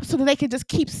that up so that they can just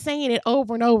keep saying it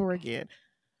over and over again?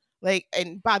 Like,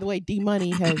 and by the way, D Money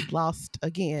has lost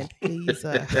again. He's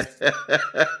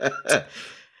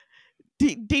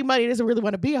D Money doesn't really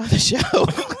want to be on the show.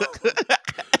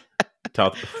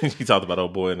 He talked about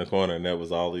old boy in the corner, and that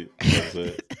was all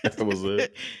that was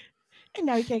it. And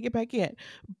now he can't get back in.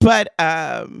 But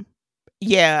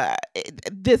yeah,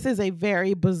 this is a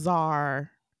very bizarre.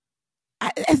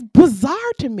 It's bizarre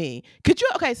to me.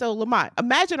 Okay, so Lamont,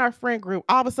 imagine our friend group.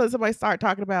 All of a sudden, somebody started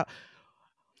talking about,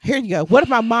 here you go. What if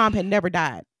my mom had never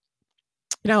died?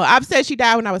 I've said she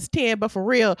died when I was 10, but for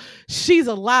real, she's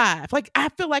alive. Like, I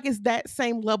feel like it's that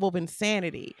same level of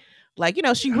insanity. Like,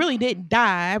 she really didn't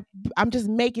die. I'm just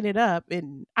making it up.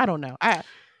 And I don't know.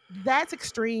 That's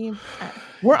extreme.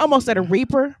 We're almost at a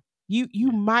Reaper.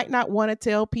 You might not want to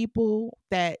tell people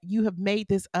that you have made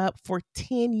this up for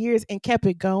 10 years and kept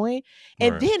it going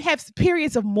and then have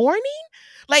periods of mourning.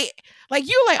 Like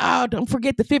you're like, oh, don't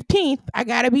forget the 15th. I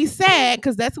got to be sad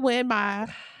because that's when my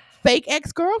fake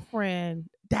ex-girlfriend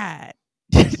died.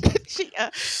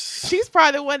 She's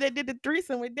probably the one that did the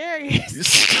threesome with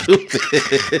Darius.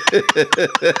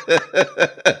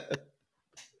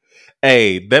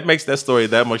 Hey, that makes that story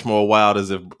that much more wild as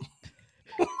if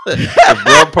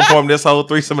bro performed this whole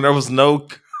threesome and there was no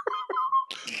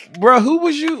bro, who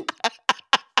was you?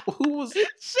 Who was it?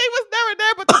 She was never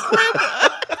there, but the friend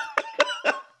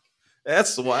was.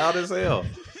 That's wild as hell.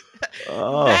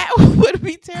 Oh. That would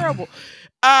be terrible.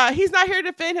 He's not here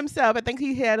to defend himself. I think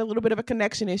he had a little bit of a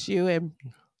connection issue, and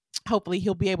hopefully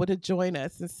he'll be able to join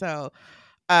us. And so,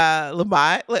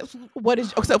 Lamont,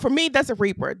 so for me, that's a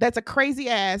Reaper. That's a crazy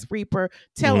ass Reaper.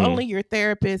 Tell only your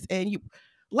therapist, and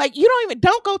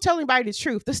don't go tell anybody the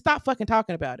truth. Just stop fucking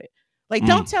talking about it. Like,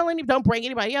 don't bring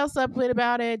anybody else up with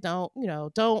about it. Don't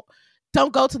go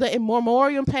to the in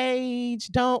memoriam page.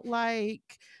 Don't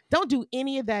do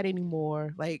any of that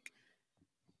anymore. Like,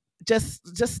 just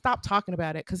stop talking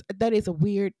about it, because that is a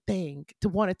weird thing to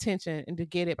want attention and to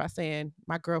get it by saying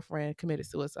my girlfriend committed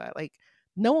suicide. Like,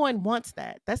 no one wants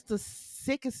that. That's the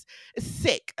sickest. It's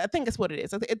sick. I think that's what it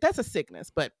is. That's a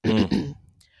sickness. But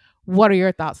what are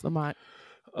your thoughts, Lamont?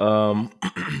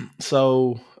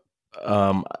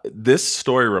 This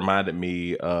story reminded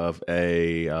me of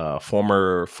a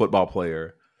former football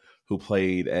player who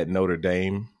played at Notre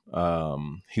Dame.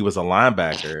 He was a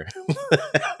linebacker.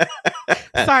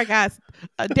 Sorry, guys.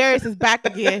 Darius is back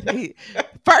again.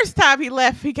 First time he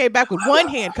left, he came back with one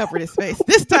hand covering his face.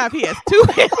 This time he has two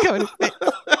hands covering his face.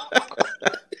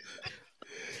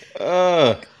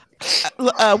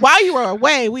 While you were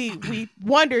away, we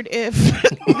wondered if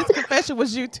this confession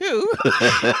was you too.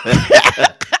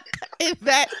 Is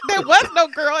that there was no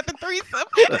girl at the threesome?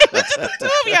 It was just the two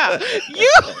of y'all.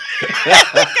 You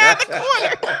the guy in the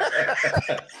corner.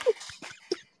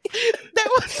 There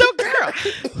was no girl.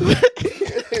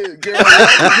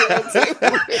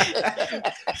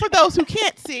 For those who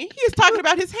can't see, he is talking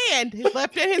about his hand, his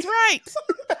left and his right.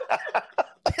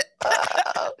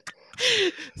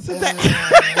 So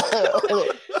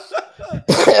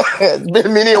it's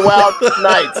been many wild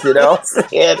nights,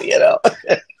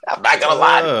 I'm not gonna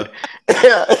lie.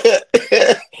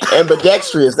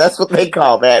 Ambidextrous, that's what they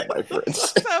call that, my friends.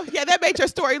 So yeah, that made your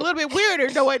story a little bit weirder,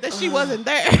 knowing that she wasn't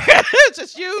there.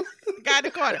 Just you, the guy in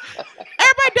the corner.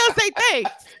 Everybody does their thing.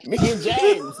 Me and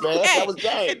James, man. Hey, that was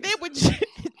James. And then with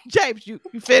James, you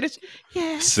finished?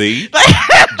 Yeah. See?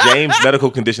 James' medical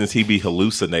conditions, he be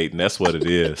hallucinating. That's what it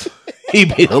is. He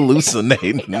be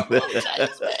hallucinating. James, man.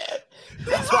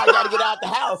 That's why I gotta get out the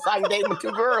house. I can date my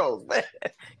two girls, man.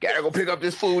 Gotta go pick up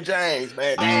this fool James,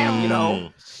 man.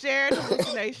 Damn, Shared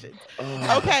hallucination.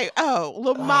 Okay. Oh,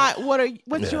 Lamont,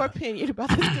 what's your opinion about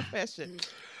this confession?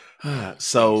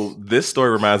 So this story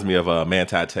reminds me of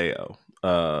Manti Te'o,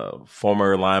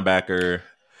 former linebacker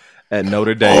at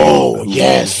Notre Dame. Oh,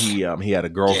 yes. He had a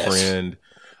girlfriend. Yes.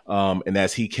 And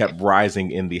as he kept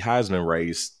rising in the Heisman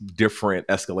race, different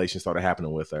escalations started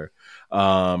happening with her.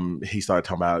 He started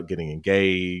talking about getting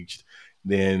engaged.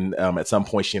 Then at some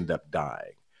point she ended up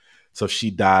dying. So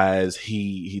she dies.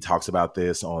 He talks about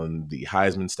this on the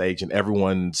Heisman stage, and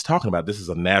everyone's talking about this is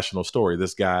a national story.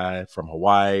 This guy from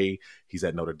Hawaii, he's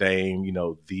at Notre Dame,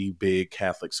 the big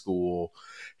Catholic school.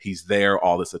 He's there.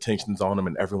 All this attention's on him,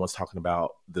 and everyone's talking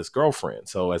about this girlfriend.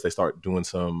 So as they start doing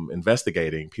some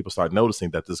investigating, people start noticing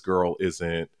that this girl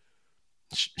isn't.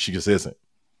 She just isn't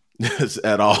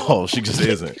at all. She just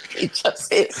isn't. She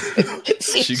just isn't.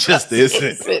 She just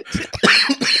isn't.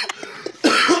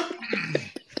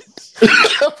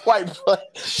 White boy.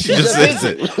 She just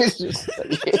isn't.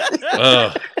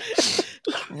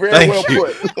 Very well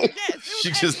put.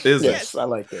 She just isn't. Yes, I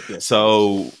like that. Yes.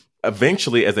 So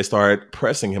eventually, as they start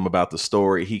pressing him about the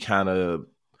story, he kind of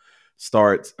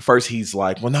starts. First, he's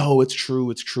like, "Well, no, it's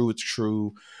true. It's true. It's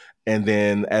true." And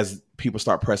then, as people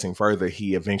start pressing further,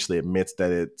 he eventually admits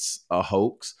that it's a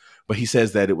hoax. But he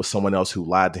says that it was someone else who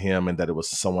lied to him, and that it was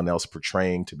someone else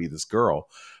portraying to be this girl.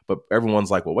 But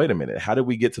everyone's like, well, wait a minute. How did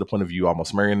we get to the point of you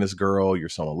almost marrying this girl? You're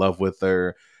so in love with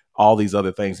her, all these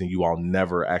other things, and you all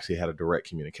never actually had a direct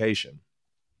communication.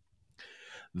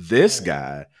 This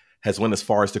guy has went as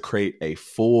far as to create a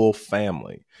full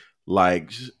family.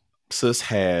 Like, sis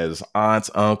has aunts,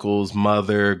 uncles,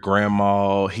 mother,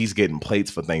 grandma. He's getting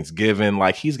plates for Thanksgiving.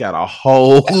 Like, he's got a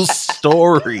whole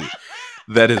story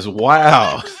that is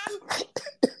wild.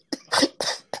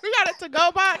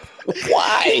 To-go box.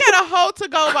 Why? He got a whole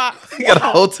to-go box. He got a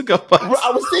whole to-go box. Bro,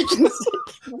 I was thinking,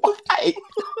 why?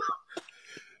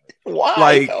 Why?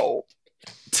 Like, though?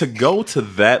 to go to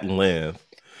that length,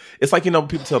 it's like,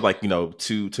 people tell, like,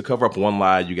 to cover up one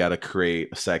lie, you got to create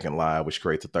a second lie, which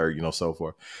creates a third, so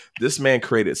forth. This man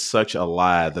created such a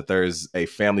lie that there's a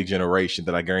family generation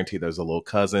that I guarantee there's a little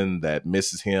cousin that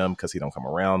misses him because he don't come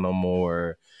around no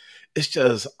more. It's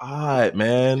just odd,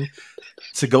 man,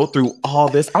 to go through all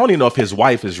this. I don't even know if his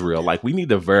wife is real. Like, we need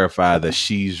to verify that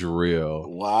she's real.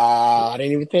 Wow, I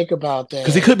didn't even think about that.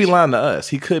 Because he could be lying to us.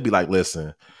 He could be like,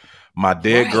 listen, my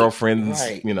dead girlfriend's,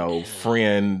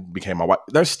 friend became my wife.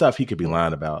 There's stuff he could be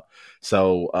lying about.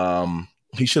 So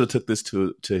he should have took this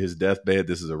to his deathbed.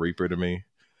 This is a reaper to me.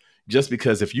 Just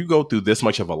because if you go through this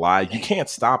much of a lie, you can't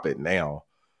stop it now.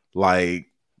 Like,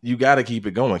 you got to keep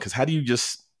it going. Because how do you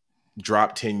just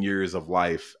drop 10 years of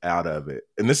life out of it?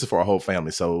 And this is for a whole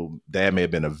family. So dad may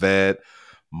have been a vet.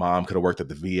 Mom could have worked at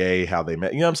the VA, how they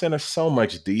met. You know what I'm saying? There's so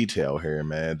much detail here,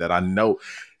 man, that I know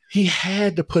he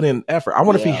had to put in effort. I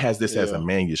wonder if he Yeah, has this as a yeah.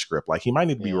 manuscript. Like he might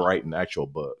need to be Yeah. writing actual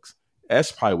books.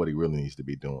 That's probably what he really needs to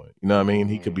be doing. You know what I mean?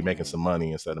 He could be making some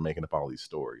money instead of making up all these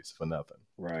stories for nothing.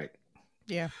 Right.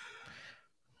 Yeah.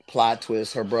 Plot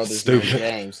twist: her brother's Stupid. name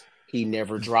James. He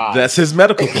never drives. That's his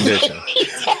medical condition.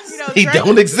 You know, He Drake-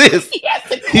 don't exist. He has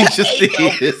to He call just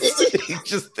Jacob. is. He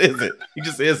just isn't. He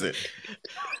just isn't.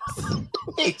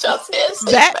 He just is.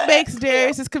 That makes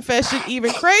Darius's confession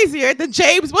even crazier that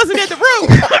James wasn't in the room.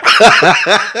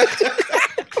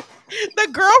 The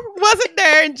girl wasn't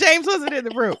there and James wasn't in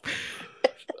the room.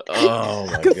 Oh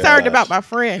my Concerned gosh. about my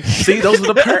friend. See, those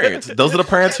are the parents. Those are the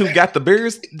parents who got the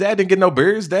beers. Dad didn't get no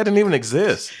beers. Dad didn't even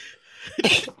exist.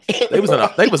 They was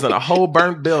in a whole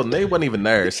burnt building. They wasn't even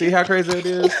there. See how crazy it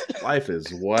is? Life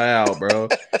is wild, bro.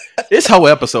 This whole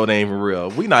episode ain't even real.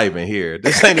 We not even here.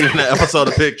 This ain't even an episode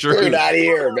of Picture. We're not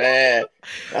here, man.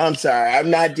 I'm sorry. I'm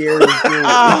not daring to do it. You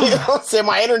know what I'm saying?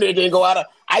 My internet didn't go out.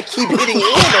 I keep hitting in on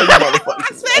you I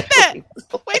motherfuckers. said that.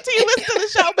 Wait till you listen to the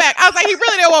show back. I was like, he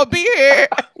really don't want to be here.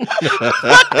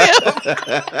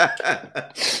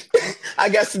 I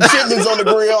got some chitlins on the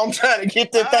grill. I'm trying to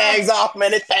get the things off,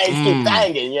 man. The things keep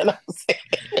banging, you know what I'm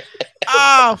saying?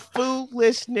 Oh,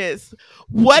 foolishness.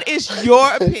 What is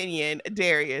your opinion,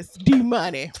 Darius?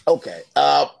 D-Money. Okay.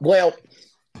 Well,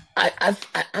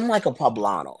 I'm like a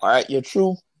Poblano. All right. Your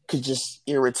truth could just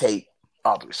irritate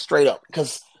others straight up.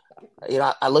 Because, you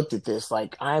know, I looked at this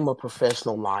like I'm a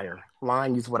professional liar.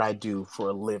 Lying is what I do for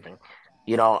a living.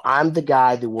 You know, I'm the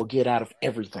guy that will get out of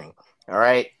everything. All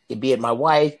right. Be it my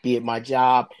wife, be it my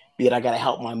job, be it I got to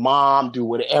help my mom, do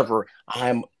whatever.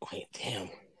 Wait, damn.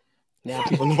 Now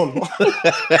people know.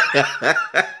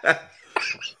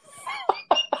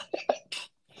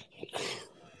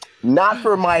 Not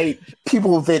for my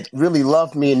people that really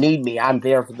love me and need me. I'm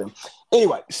there for them.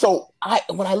 Anyway, so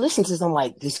when I listen to this, I'm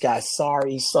like, this guy's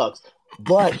sorry, he sucks.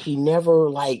 But he never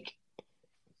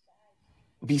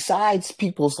besides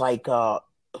people's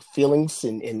feelings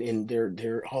and their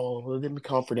let me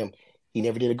comfort him. He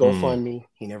never did a GoFundMe.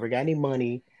 He never got any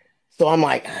money. So I'm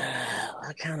like,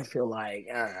 I kind of feel like,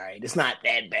 all right, it's not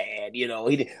that bad, you know.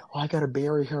 He did. I gotta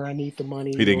bury her. I need the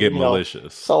money. He didn't get you know.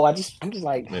 malicious. So I'm just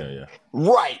like, Yeah.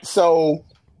 right. So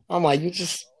I'm like, you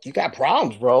got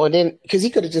problems, bro. And then because he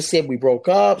could have just said we broke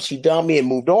up, she dumped me and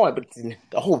moved on. But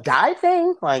the whole die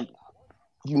thing, like,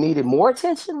 you needed more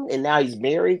attention, and now he's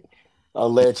married,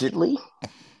 allegedly,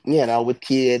 you know, with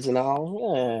kids and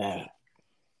all. Yeah.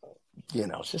 You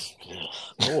know, just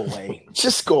go away.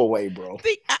 Just go away, bro.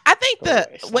 I think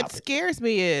Stop what it. scares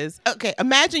me is, okay,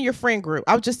 imagine your friend group.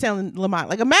 I was just telling Lamont,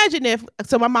 like, imagine if,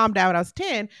 so my mom died when I was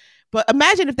 10, but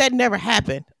imagine if that never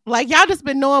happened. Like, y'all just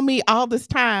been knowing me all this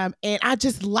time, and I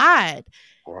just lied.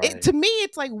 Right. To me,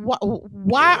 it's like,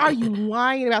 why are you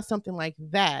lying about something like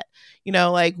that? You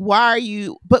know, like, why do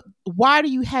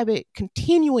you have it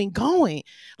continuing going?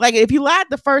 Like, if you lied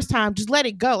the first time, just let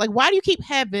it go. Like, why do you keep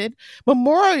having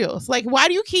memorials? Like, why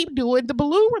do you keep doing the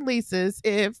balloon releases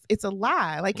if it's a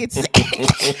lie? Like, it's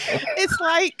it's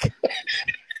like,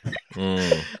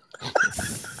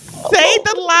 say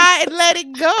the lie and let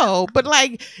it go. But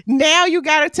like, now you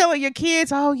gotta tell your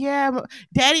kids, oh yeah,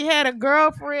 daddy had a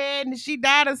girlfriend and she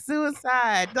died of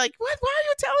suicide. Like, what? Why are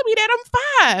you telling me that? I'm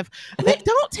 5. Like,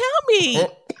 don't tell me.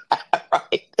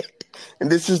 Right.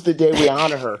 And this is the day we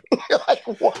honor her. Like,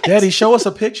 what? Daddy, show us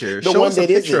a picture. The Show one us a that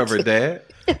picture isn't. of her, Dad.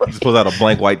 He just pulls out a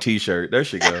blank white T-shirt. There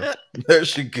she go. There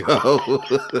she go.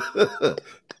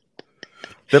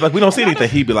 They're like, we don't see anything.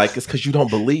 He'd be like, it's because you don't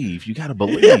believe. You gotta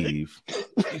believe.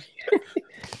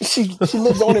 She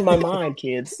lives on in my mind,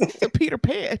 kids. Peter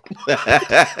Pan.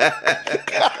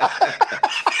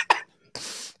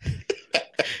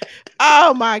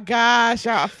 Oh my gosh,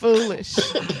 y'all foolish.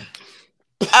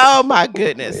 Oh my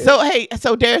goodness. So hey,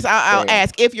 Darius, I'll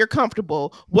ask if you're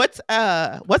comfortable. What's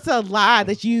a lie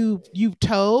that you've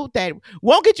told that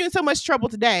won't get you in so much trouble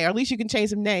today, or at least you can change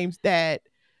some names that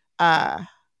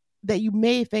you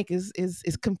may think is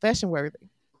confession worthy?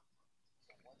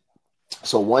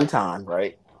 So one time,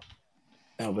 right?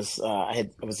 I was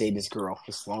dating this girl.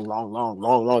 It's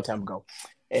long time ago,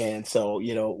 and so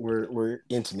you know we're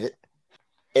intimate,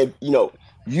 and you know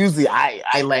usually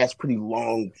I last pretty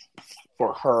long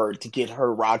for her to get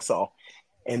her rocks off,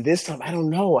 and this time I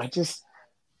don't know. I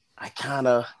kind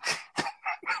of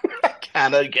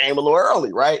came a little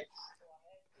early, right?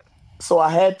 So I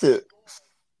had to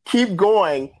keep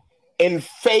going and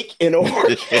fake an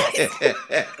orgasm.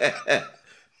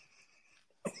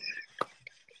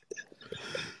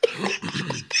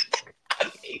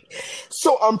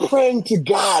 So I'm praying to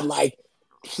God, like,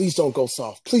 please don't go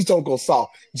soft. Please don't go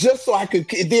soft. Just so I could.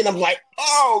 Then I'm like,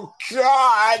 Oh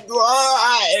God!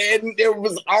 And it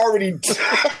was already.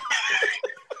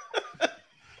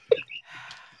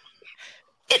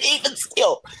 And even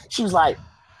still, she was like,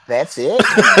 "That's it."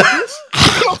 I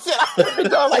said, "I've been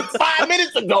done like 5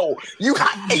 minutes ago. You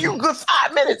good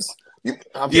 5 minutes." Yeah.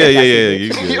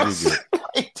 You good. You good.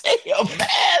 Like, damn,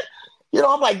 man.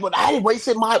 I'm like, but I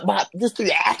wasted my this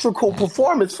theatrical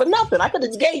performance for nothing. I could have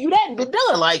just gave you that and been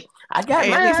done. Like, I got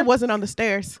At least it wasn't on the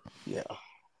stairs. Yeah.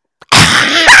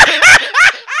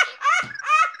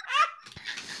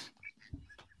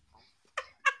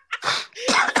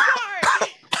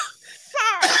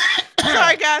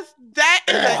 Sorry, guys. That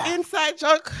is an inside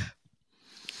joke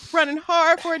running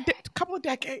hard for a couple of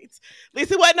decades. At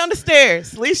least it wasn't on the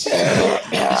stairs. At least internet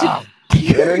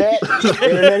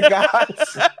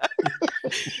gods. At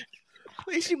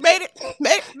least you made it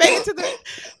to the,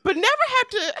 but never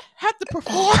have to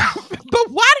perform. But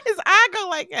why did his eye go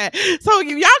like that? So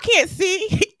y'all can't see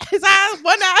his eyes.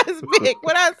 One eye is big,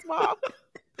 one eye is small.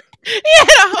 He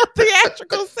had a whole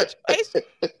theatrical situation.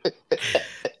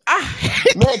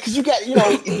 Man, because you got,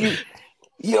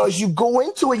 as you go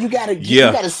into it, you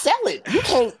gotta sell it. You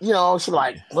can't, she's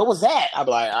like, what was that? I'm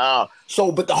like, oh.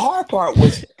 So, but the hard part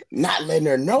was not letting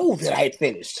her know that I had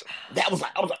finished. I was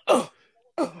like,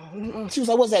 she was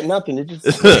like, what's that? Nothing. It just,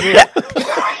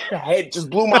 it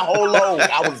just blew my whole load.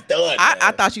 I was done.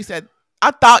 I thought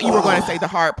you were going to say the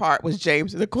hard part was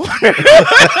James in the corner.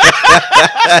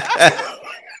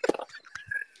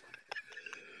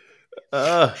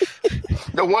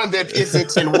 The one that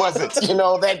isn't and wasn't,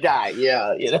 that guy.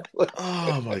 Yeah,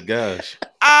 Oh my gosh.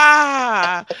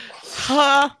 I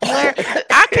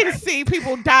can see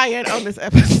people dying on this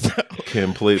episode.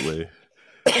 Completely.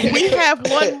 We have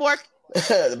one more.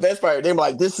 The best part, they were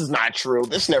like, this is not true.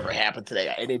 This never happened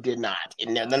today. And it did not.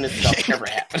 None of this stuff ever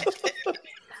happened.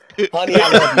 Honey,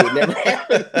 I love you. It never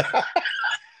happened.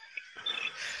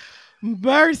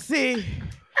 Mercy.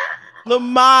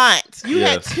 Lamont, you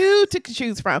had two to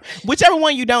choose from. Whichever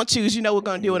one you don't choose, we're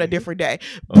going to do it a different day.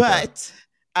 Okay. But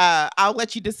I'll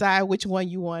let you decide which one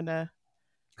you want to.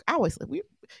 I always,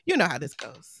 you know how this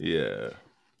goes. Yeah.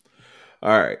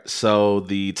 All right. So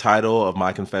the title of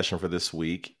my confession for this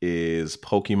week is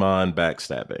Pokemon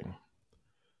Backstabbing.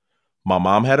 My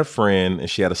mom had a friend and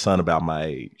she had a son about my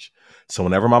age. So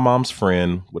whenever my mom's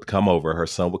friend would come over, her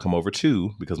son would come over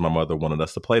too because my mother wanted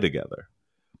us to play together.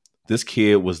 This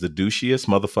kid was the douchiest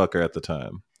motherfucker at the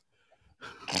time.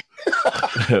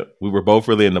 We were both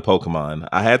really into Pokemon.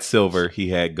 I had silver. He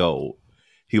had gold.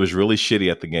 He was really shitty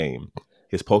at the game.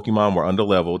 His Pokemon were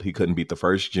underleveled. He couldn't beat the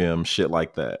first gym, shit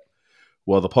like that.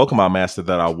 Well, the Pokemon master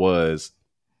that I was...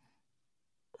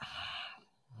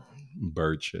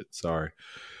 Bird shit, sorry.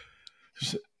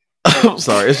 I'm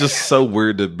sorry. It's just so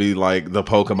weird to be like the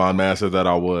Pokemon master that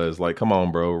I was. Like, come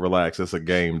on, bro. Relax. It's a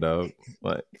game, dog.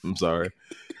 Like, I'm sorry.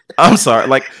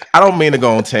 Like, I don't mean to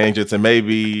go on tangents, and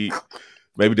maybe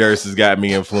Darius has got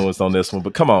me influenced on this one,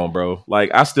 but come on, bro. Like,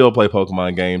 I still play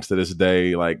Pokemon games to this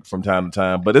day, like from time to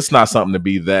time, but it's not something to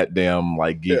be that damn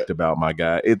like geeked about, my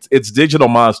guy. It's digital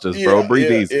monsters, bro.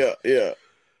 Breathe easy. All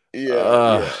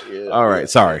right.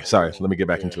 Sorry. Let me get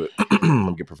back into it. Let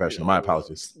me get professional. My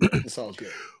apologies. It's all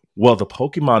good. Well, the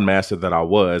Pokemon master that I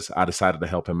decided to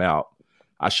help him out.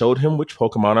 I showed him which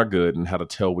Pokemon are good and how to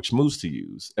tell which moves to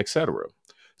use, etc.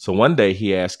 So one day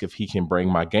he asked if he can bring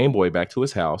my Game Boy back to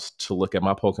his house to look at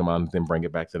my Pokemon and then bring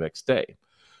it back the next day.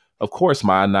 Of course,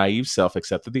 my naive self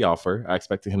accepted the offer. I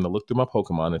expected him to look through my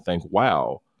Pokemon and think,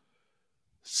 wow,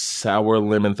 Sour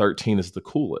Lemon 13 is the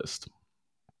coolest.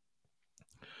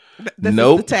 This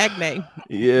nope. is the tag name.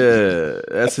 Yeah,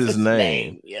 that's his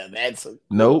name. Yeah, that's a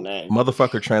nope. Name.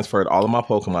 Motherfucker transferred all of my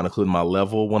Pokemon, including my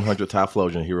level 100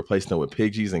 Typhlosion. He replaced them with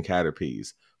Pidgeys and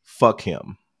Caterpies. Fuck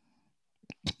him.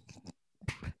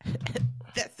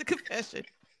 That's the confession.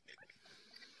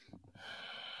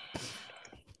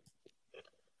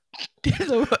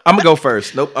 I'm gonna go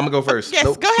first. Nope, I'm gonna go first. Yes,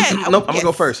 nope. go ahead. Nope, I'm gonna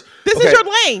go first. This is your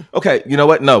lane. Okay, you know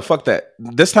what? No, fuck that.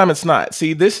 This time it's not.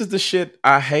 See, this is the shit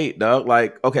I hate, dog.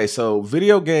 Like, okay, so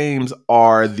video games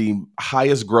are the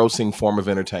highest grossing form of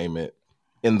entertainment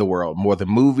in the world, more than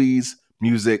movies,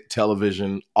 music,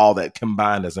 television, all that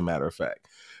combined, as a matter of fact.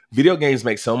 Video games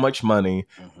make so much money.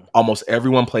 Almost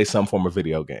everyone plays some form of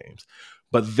video games.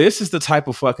 But this is the type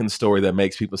of fucking story that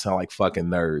makes people sound like fucking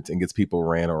nerds and gets people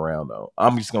ran around on.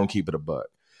 I'm just gonna keep it a buck.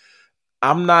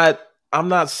 I'm not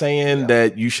saying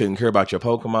that you shouldn't care about your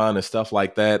Pokemon and stuff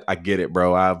like that. I get it,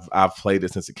 bro. I've played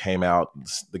it since it came out.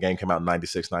 The game came out in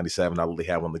 96, 97. I literally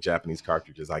had one of the Japanese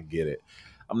cartridges. I get it.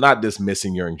 I'm not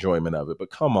dismissing your enjoyment of it,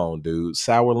 but come on, dude.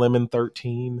 Sour Lemon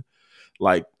 13.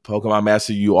 like Pokemon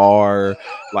Master you are.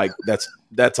 Like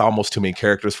that's almost too many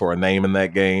characters for a name in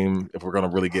that game. If we're gonna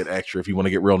really get extra, if you want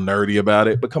to get real nerdy about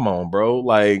it, but come on, bro,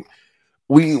 like.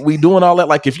 We doing all that.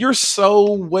 Like, if you're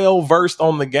so well versed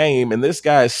on the game and this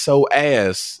guy is so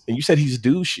ass, and you said he's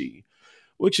douchey,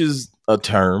 which is a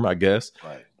term, I guess.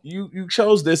 Right. You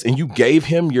chose this and you gave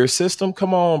him your system.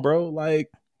 Come on, bro. Like,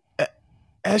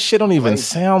 that shit don't even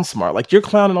sound smart. Like, you're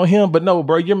clowning on him, but no,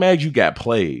 bro, you're mad you got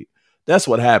played. That's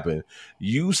what happened.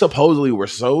 You supposedly were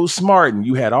so smart and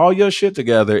you had all your shit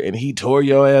together and he tore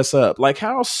your ass up. Like,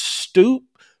 how stupid.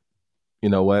 You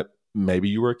know what? Maybe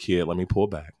you were a kid. Let me pull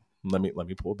back. Let me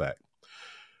pull back.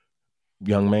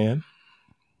 Young man,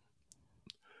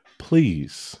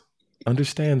 please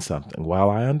understand something.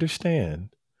 While I understand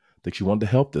that you want to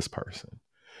help this person,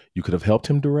 you could have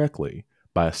helped him directly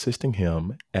by assisting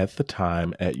him at the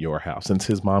time at your house, since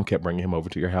his mom kept bringing him over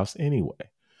to your house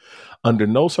anyway. Under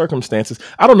no circumstances,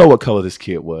 I don't know what color this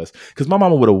kid was, because my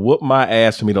mama would have whooped my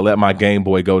ass for me to let my Game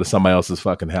Boy go to somebody else's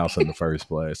fucking house in the first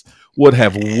place. Would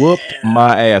have whooped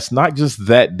my ass, not just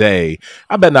that day.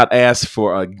 I bet not ask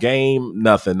for a game,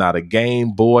 nothing, not a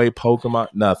Game Boy, Pokemon,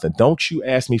 nothing. Don't you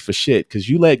ask me for shit, because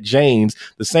you let James,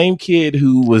 the same kid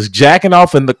who was jacking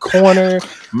off in the corner,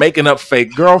 making up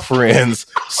fake girlfriends,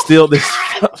 steal this.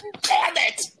 Damn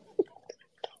it!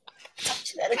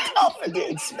 That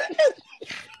confidence, man.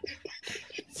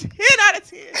 10 out of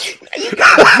 10. You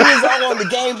got jizz all on the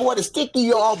Game Boy, the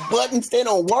sticky all buttons, they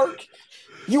don't work.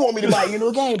 You want me to buy you a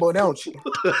new Game Boy, don't you?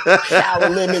 Sour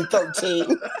Lemon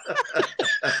 13.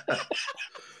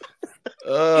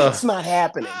 It's not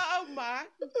happening. Oh my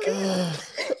God.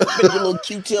 Make your little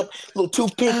Q-tip, little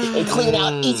toothpick, and clean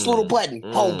out each little button.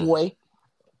 Oh boy.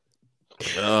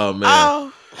 Oh man.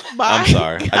 Oh my I'm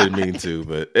sorry. God. I didn't mean to,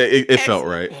 but it felt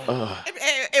right.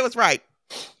 It was right.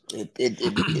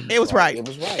 It was right. It was right. It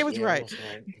was Yeah, right. it was right.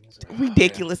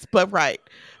 Ridiculous, but right.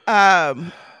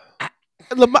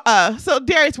 So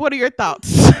Darius, what are your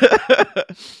thoughts?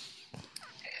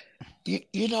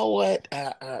 You know what?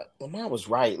 Lamar was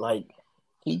right. Like,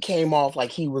 he came off like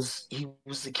he was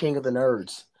the king of the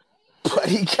nerds, but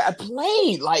he got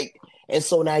played. Like, and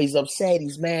so now he's upset.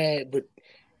 He's mad, but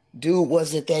dude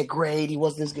wasn't that great. He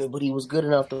wasn't as good, but he was good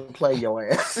enough to play your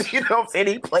ass. You know what I'm saying?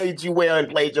 He played you well and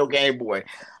played your Game Boy.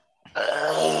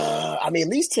 I mean, at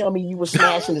least tell me you were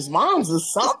smashing his mom's or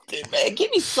something, man.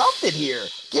 Give me something here.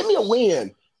 Give me a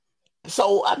win.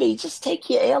 So, I mean, just take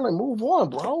your L and move on,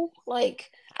 bro.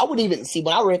 Like, I wouldn't even see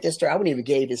when I read this story. I wouldn't even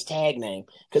gave his tag name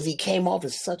because he came off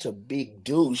as such a big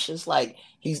douche. It's like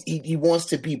he wants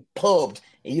to be pubbed,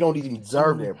 and you don't even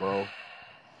deserve that, bro.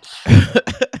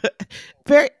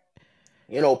 Very.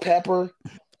 You know, Pepper,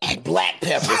 black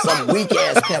pepper, some weak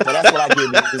ass pepper. That's what I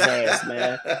give his ass,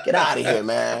 man. Get out of here,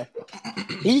 man.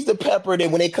 He's the pepper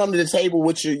that when they come to the table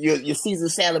with your Caesar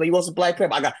salad, but he wants some black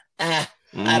pepper. I go, I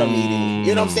don't need it.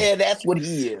 You know what I'm saying? That's what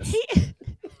he is.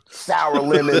 Sour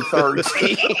Lemon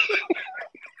 13.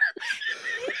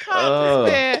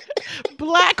 Man,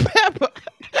 black pepper.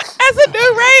 That's a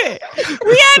new rating.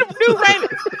 We had a new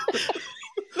rating.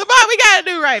 Lamar, we got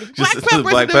a new rating. Black pepper.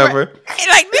 Black pepper.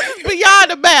 Like, this is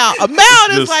beyond a mound. A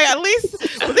mound is like, at least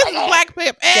this is black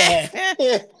pepper.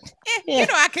 You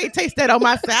know I can't taste that on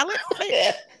my salad.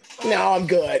 No, I'm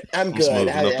good. I'm good. Smooth.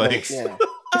 No thanks.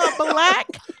 Black.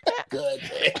 Good.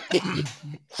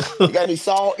 You got any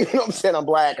salt? You know what I'm saying? I'm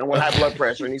black. I want high blood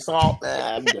pressure. Any salt?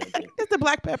 I'm good. It's the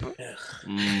black pepper.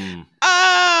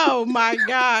 Oh my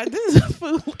God, this is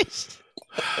foolish.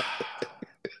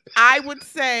 I would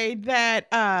say that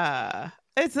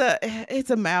it's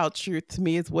a mild truth to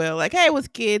me as well. Like, hey, it was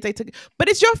kids, they took it, but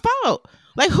it's your fault.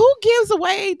 Like, who gives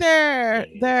away their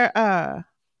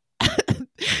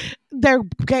their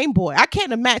Game Boy? I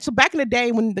can't imagine. So back in the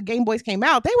day when the Game Boys came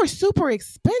out, they were super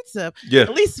expensive. Yeah. At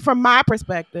least from my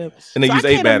perspective. And they So use I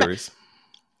 8 can't batteries.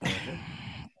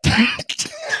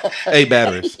 8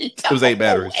 batteries. It was 8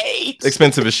 batteries.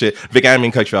 Expensive as shit. Vic, I didn't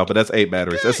mean to cut you off, but that's 8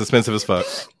 batteries. That's expensive as fuck.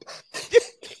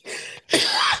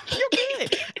 You're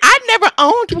good. I never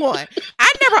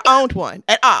owned one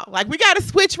at all. Like, we got a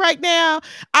Switch right now.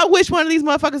 I wish one of these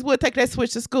motherfuckers would take that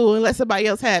Switch to school and let somebody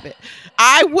else have it.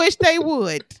 I wish they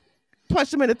would.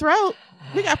 Punch them in the throat.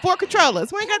 We got 4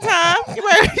 controllers. We ain't got time. You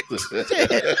better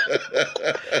shit.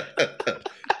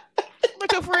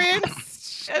 Look your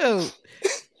friends. Shoot.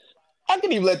 I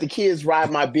couldn't even let the kids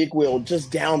ride my big wheel just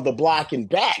down the block and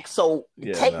back. So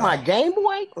take my Game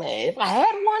Boy? Man, if I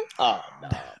had one? Oh, no.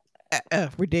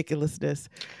 Ridiculousness.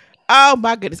 Oh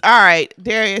my goodness. All right,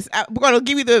 Darius, we're going to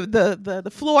give you the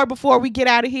floor before we get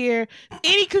out of here.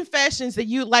 Any confessions that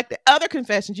you like, the other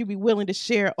confessions you'd be willing to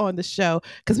share on the show,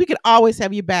 because we could always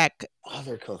have you back.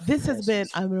 Other confessions. This has been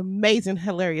an amazing,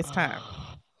 hilarious time.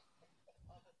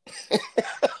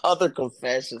 Other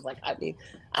confessions. Like,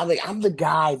 I'm the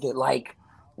guy that, like,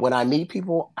 when I meet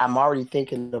people, I'm already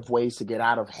thinking of ways to get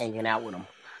out of hanging out with them.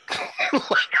 Like,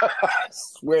 I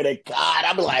swear to God,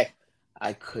 I'm like,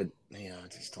 I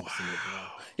just don't see it, bro.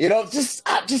 You know,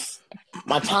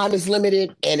 my time is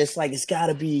limited, and it's like, it's got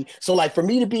to be. So, like, for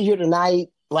me to be here tonight,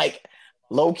 like,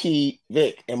 low key,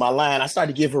 Vic, in my line, I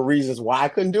started to give her reasons why I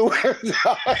couldn't do it.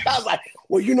 I was like,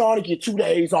 well, I want to get 2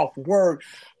 days off of work.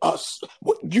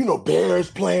 Bears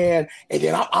playing, and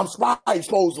then I'm probably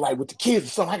supposed to, like, with the kids or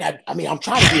something. I'm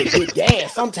trying to be a good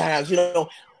dad sometimes,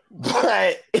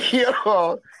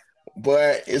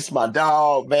 but it's my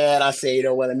dog, man. I say,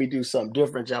 let me do something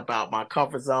different, jump out my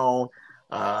comfort zone.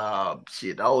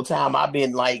 The whole time I've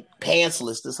been, like,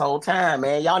 pantsless this whole time,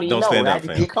 man. Y'all need to know I had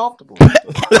to get comfortable.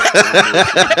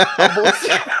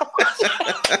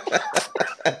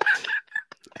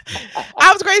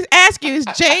 I was going to ask you, is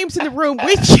James in the room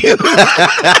with you?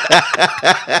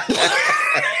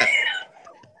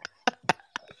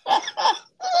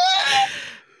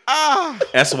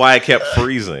 That's why it kept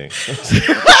freezing.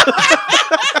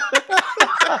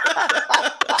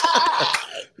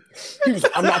 He was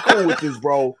like, I'm not cool with this,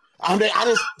 bro. I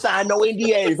didn't sign no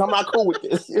NDAs. I'm not cool with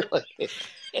this.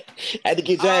 Had to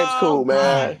get James cool,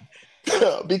 man.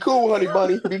 Be cool, honey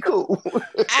bunny. Be cool.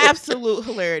 Absolute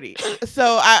hilarity.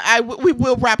 So we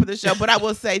will wrap up the show, but I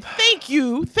will say thank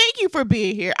you for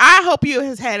being here. I hope you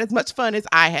has had as much fun as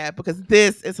I have, because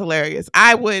this is hilarious.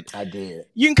 I did.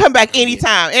 You can come back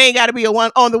anytime. It ain't got to be a one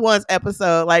on the ones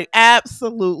episode. Like,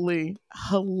 absolutely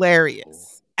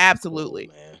hilarious. Absolutely.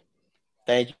 Cool, man.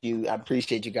 Thank you. I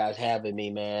appreciate you guys having me,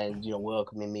 man.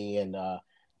 Welcoming me and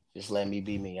just letting me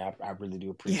be me. I really do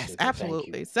appreciate it. Yes,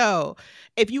 absolutely. So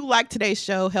if you like today's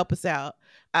show, help us out.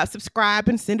 Subscribe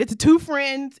and send it to 2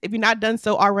 friends. If you're not done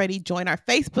so already, join our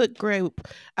Facebook group.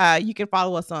 You can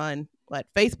follow us on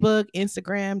Facebook,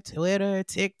 Instagram, Twitter,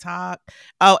 TikTok.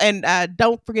 Oh, and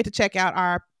don't forget to check out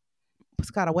our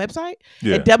website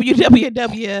at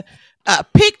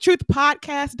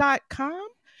www.picktruthpodcast.com.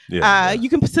 You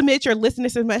can submit your listener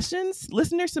submissions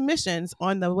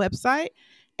on the website.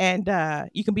 And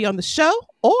you can be on the show,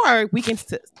 or we can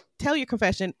tell your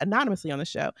confession anonymously on the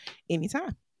show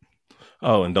anytime.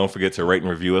 Oh, and don't forget to rate and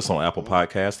review us on Apple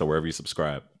Podcasts or wherever you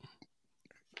subscribe.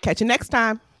 Catch you next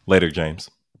time. Later, James.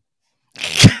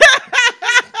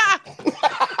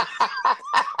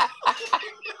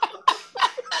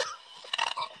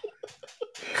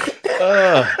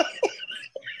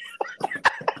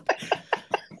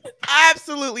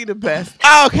 Absolutely the best.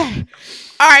 Okay.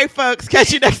 All right, folks.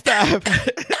 Catch you next time.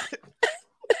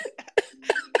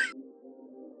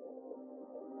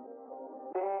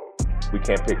 We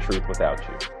can't pick truth without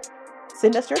you.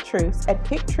 Send us your truths at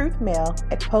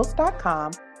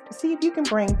picktruthmail@post.com to see if you can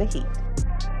bring the heat.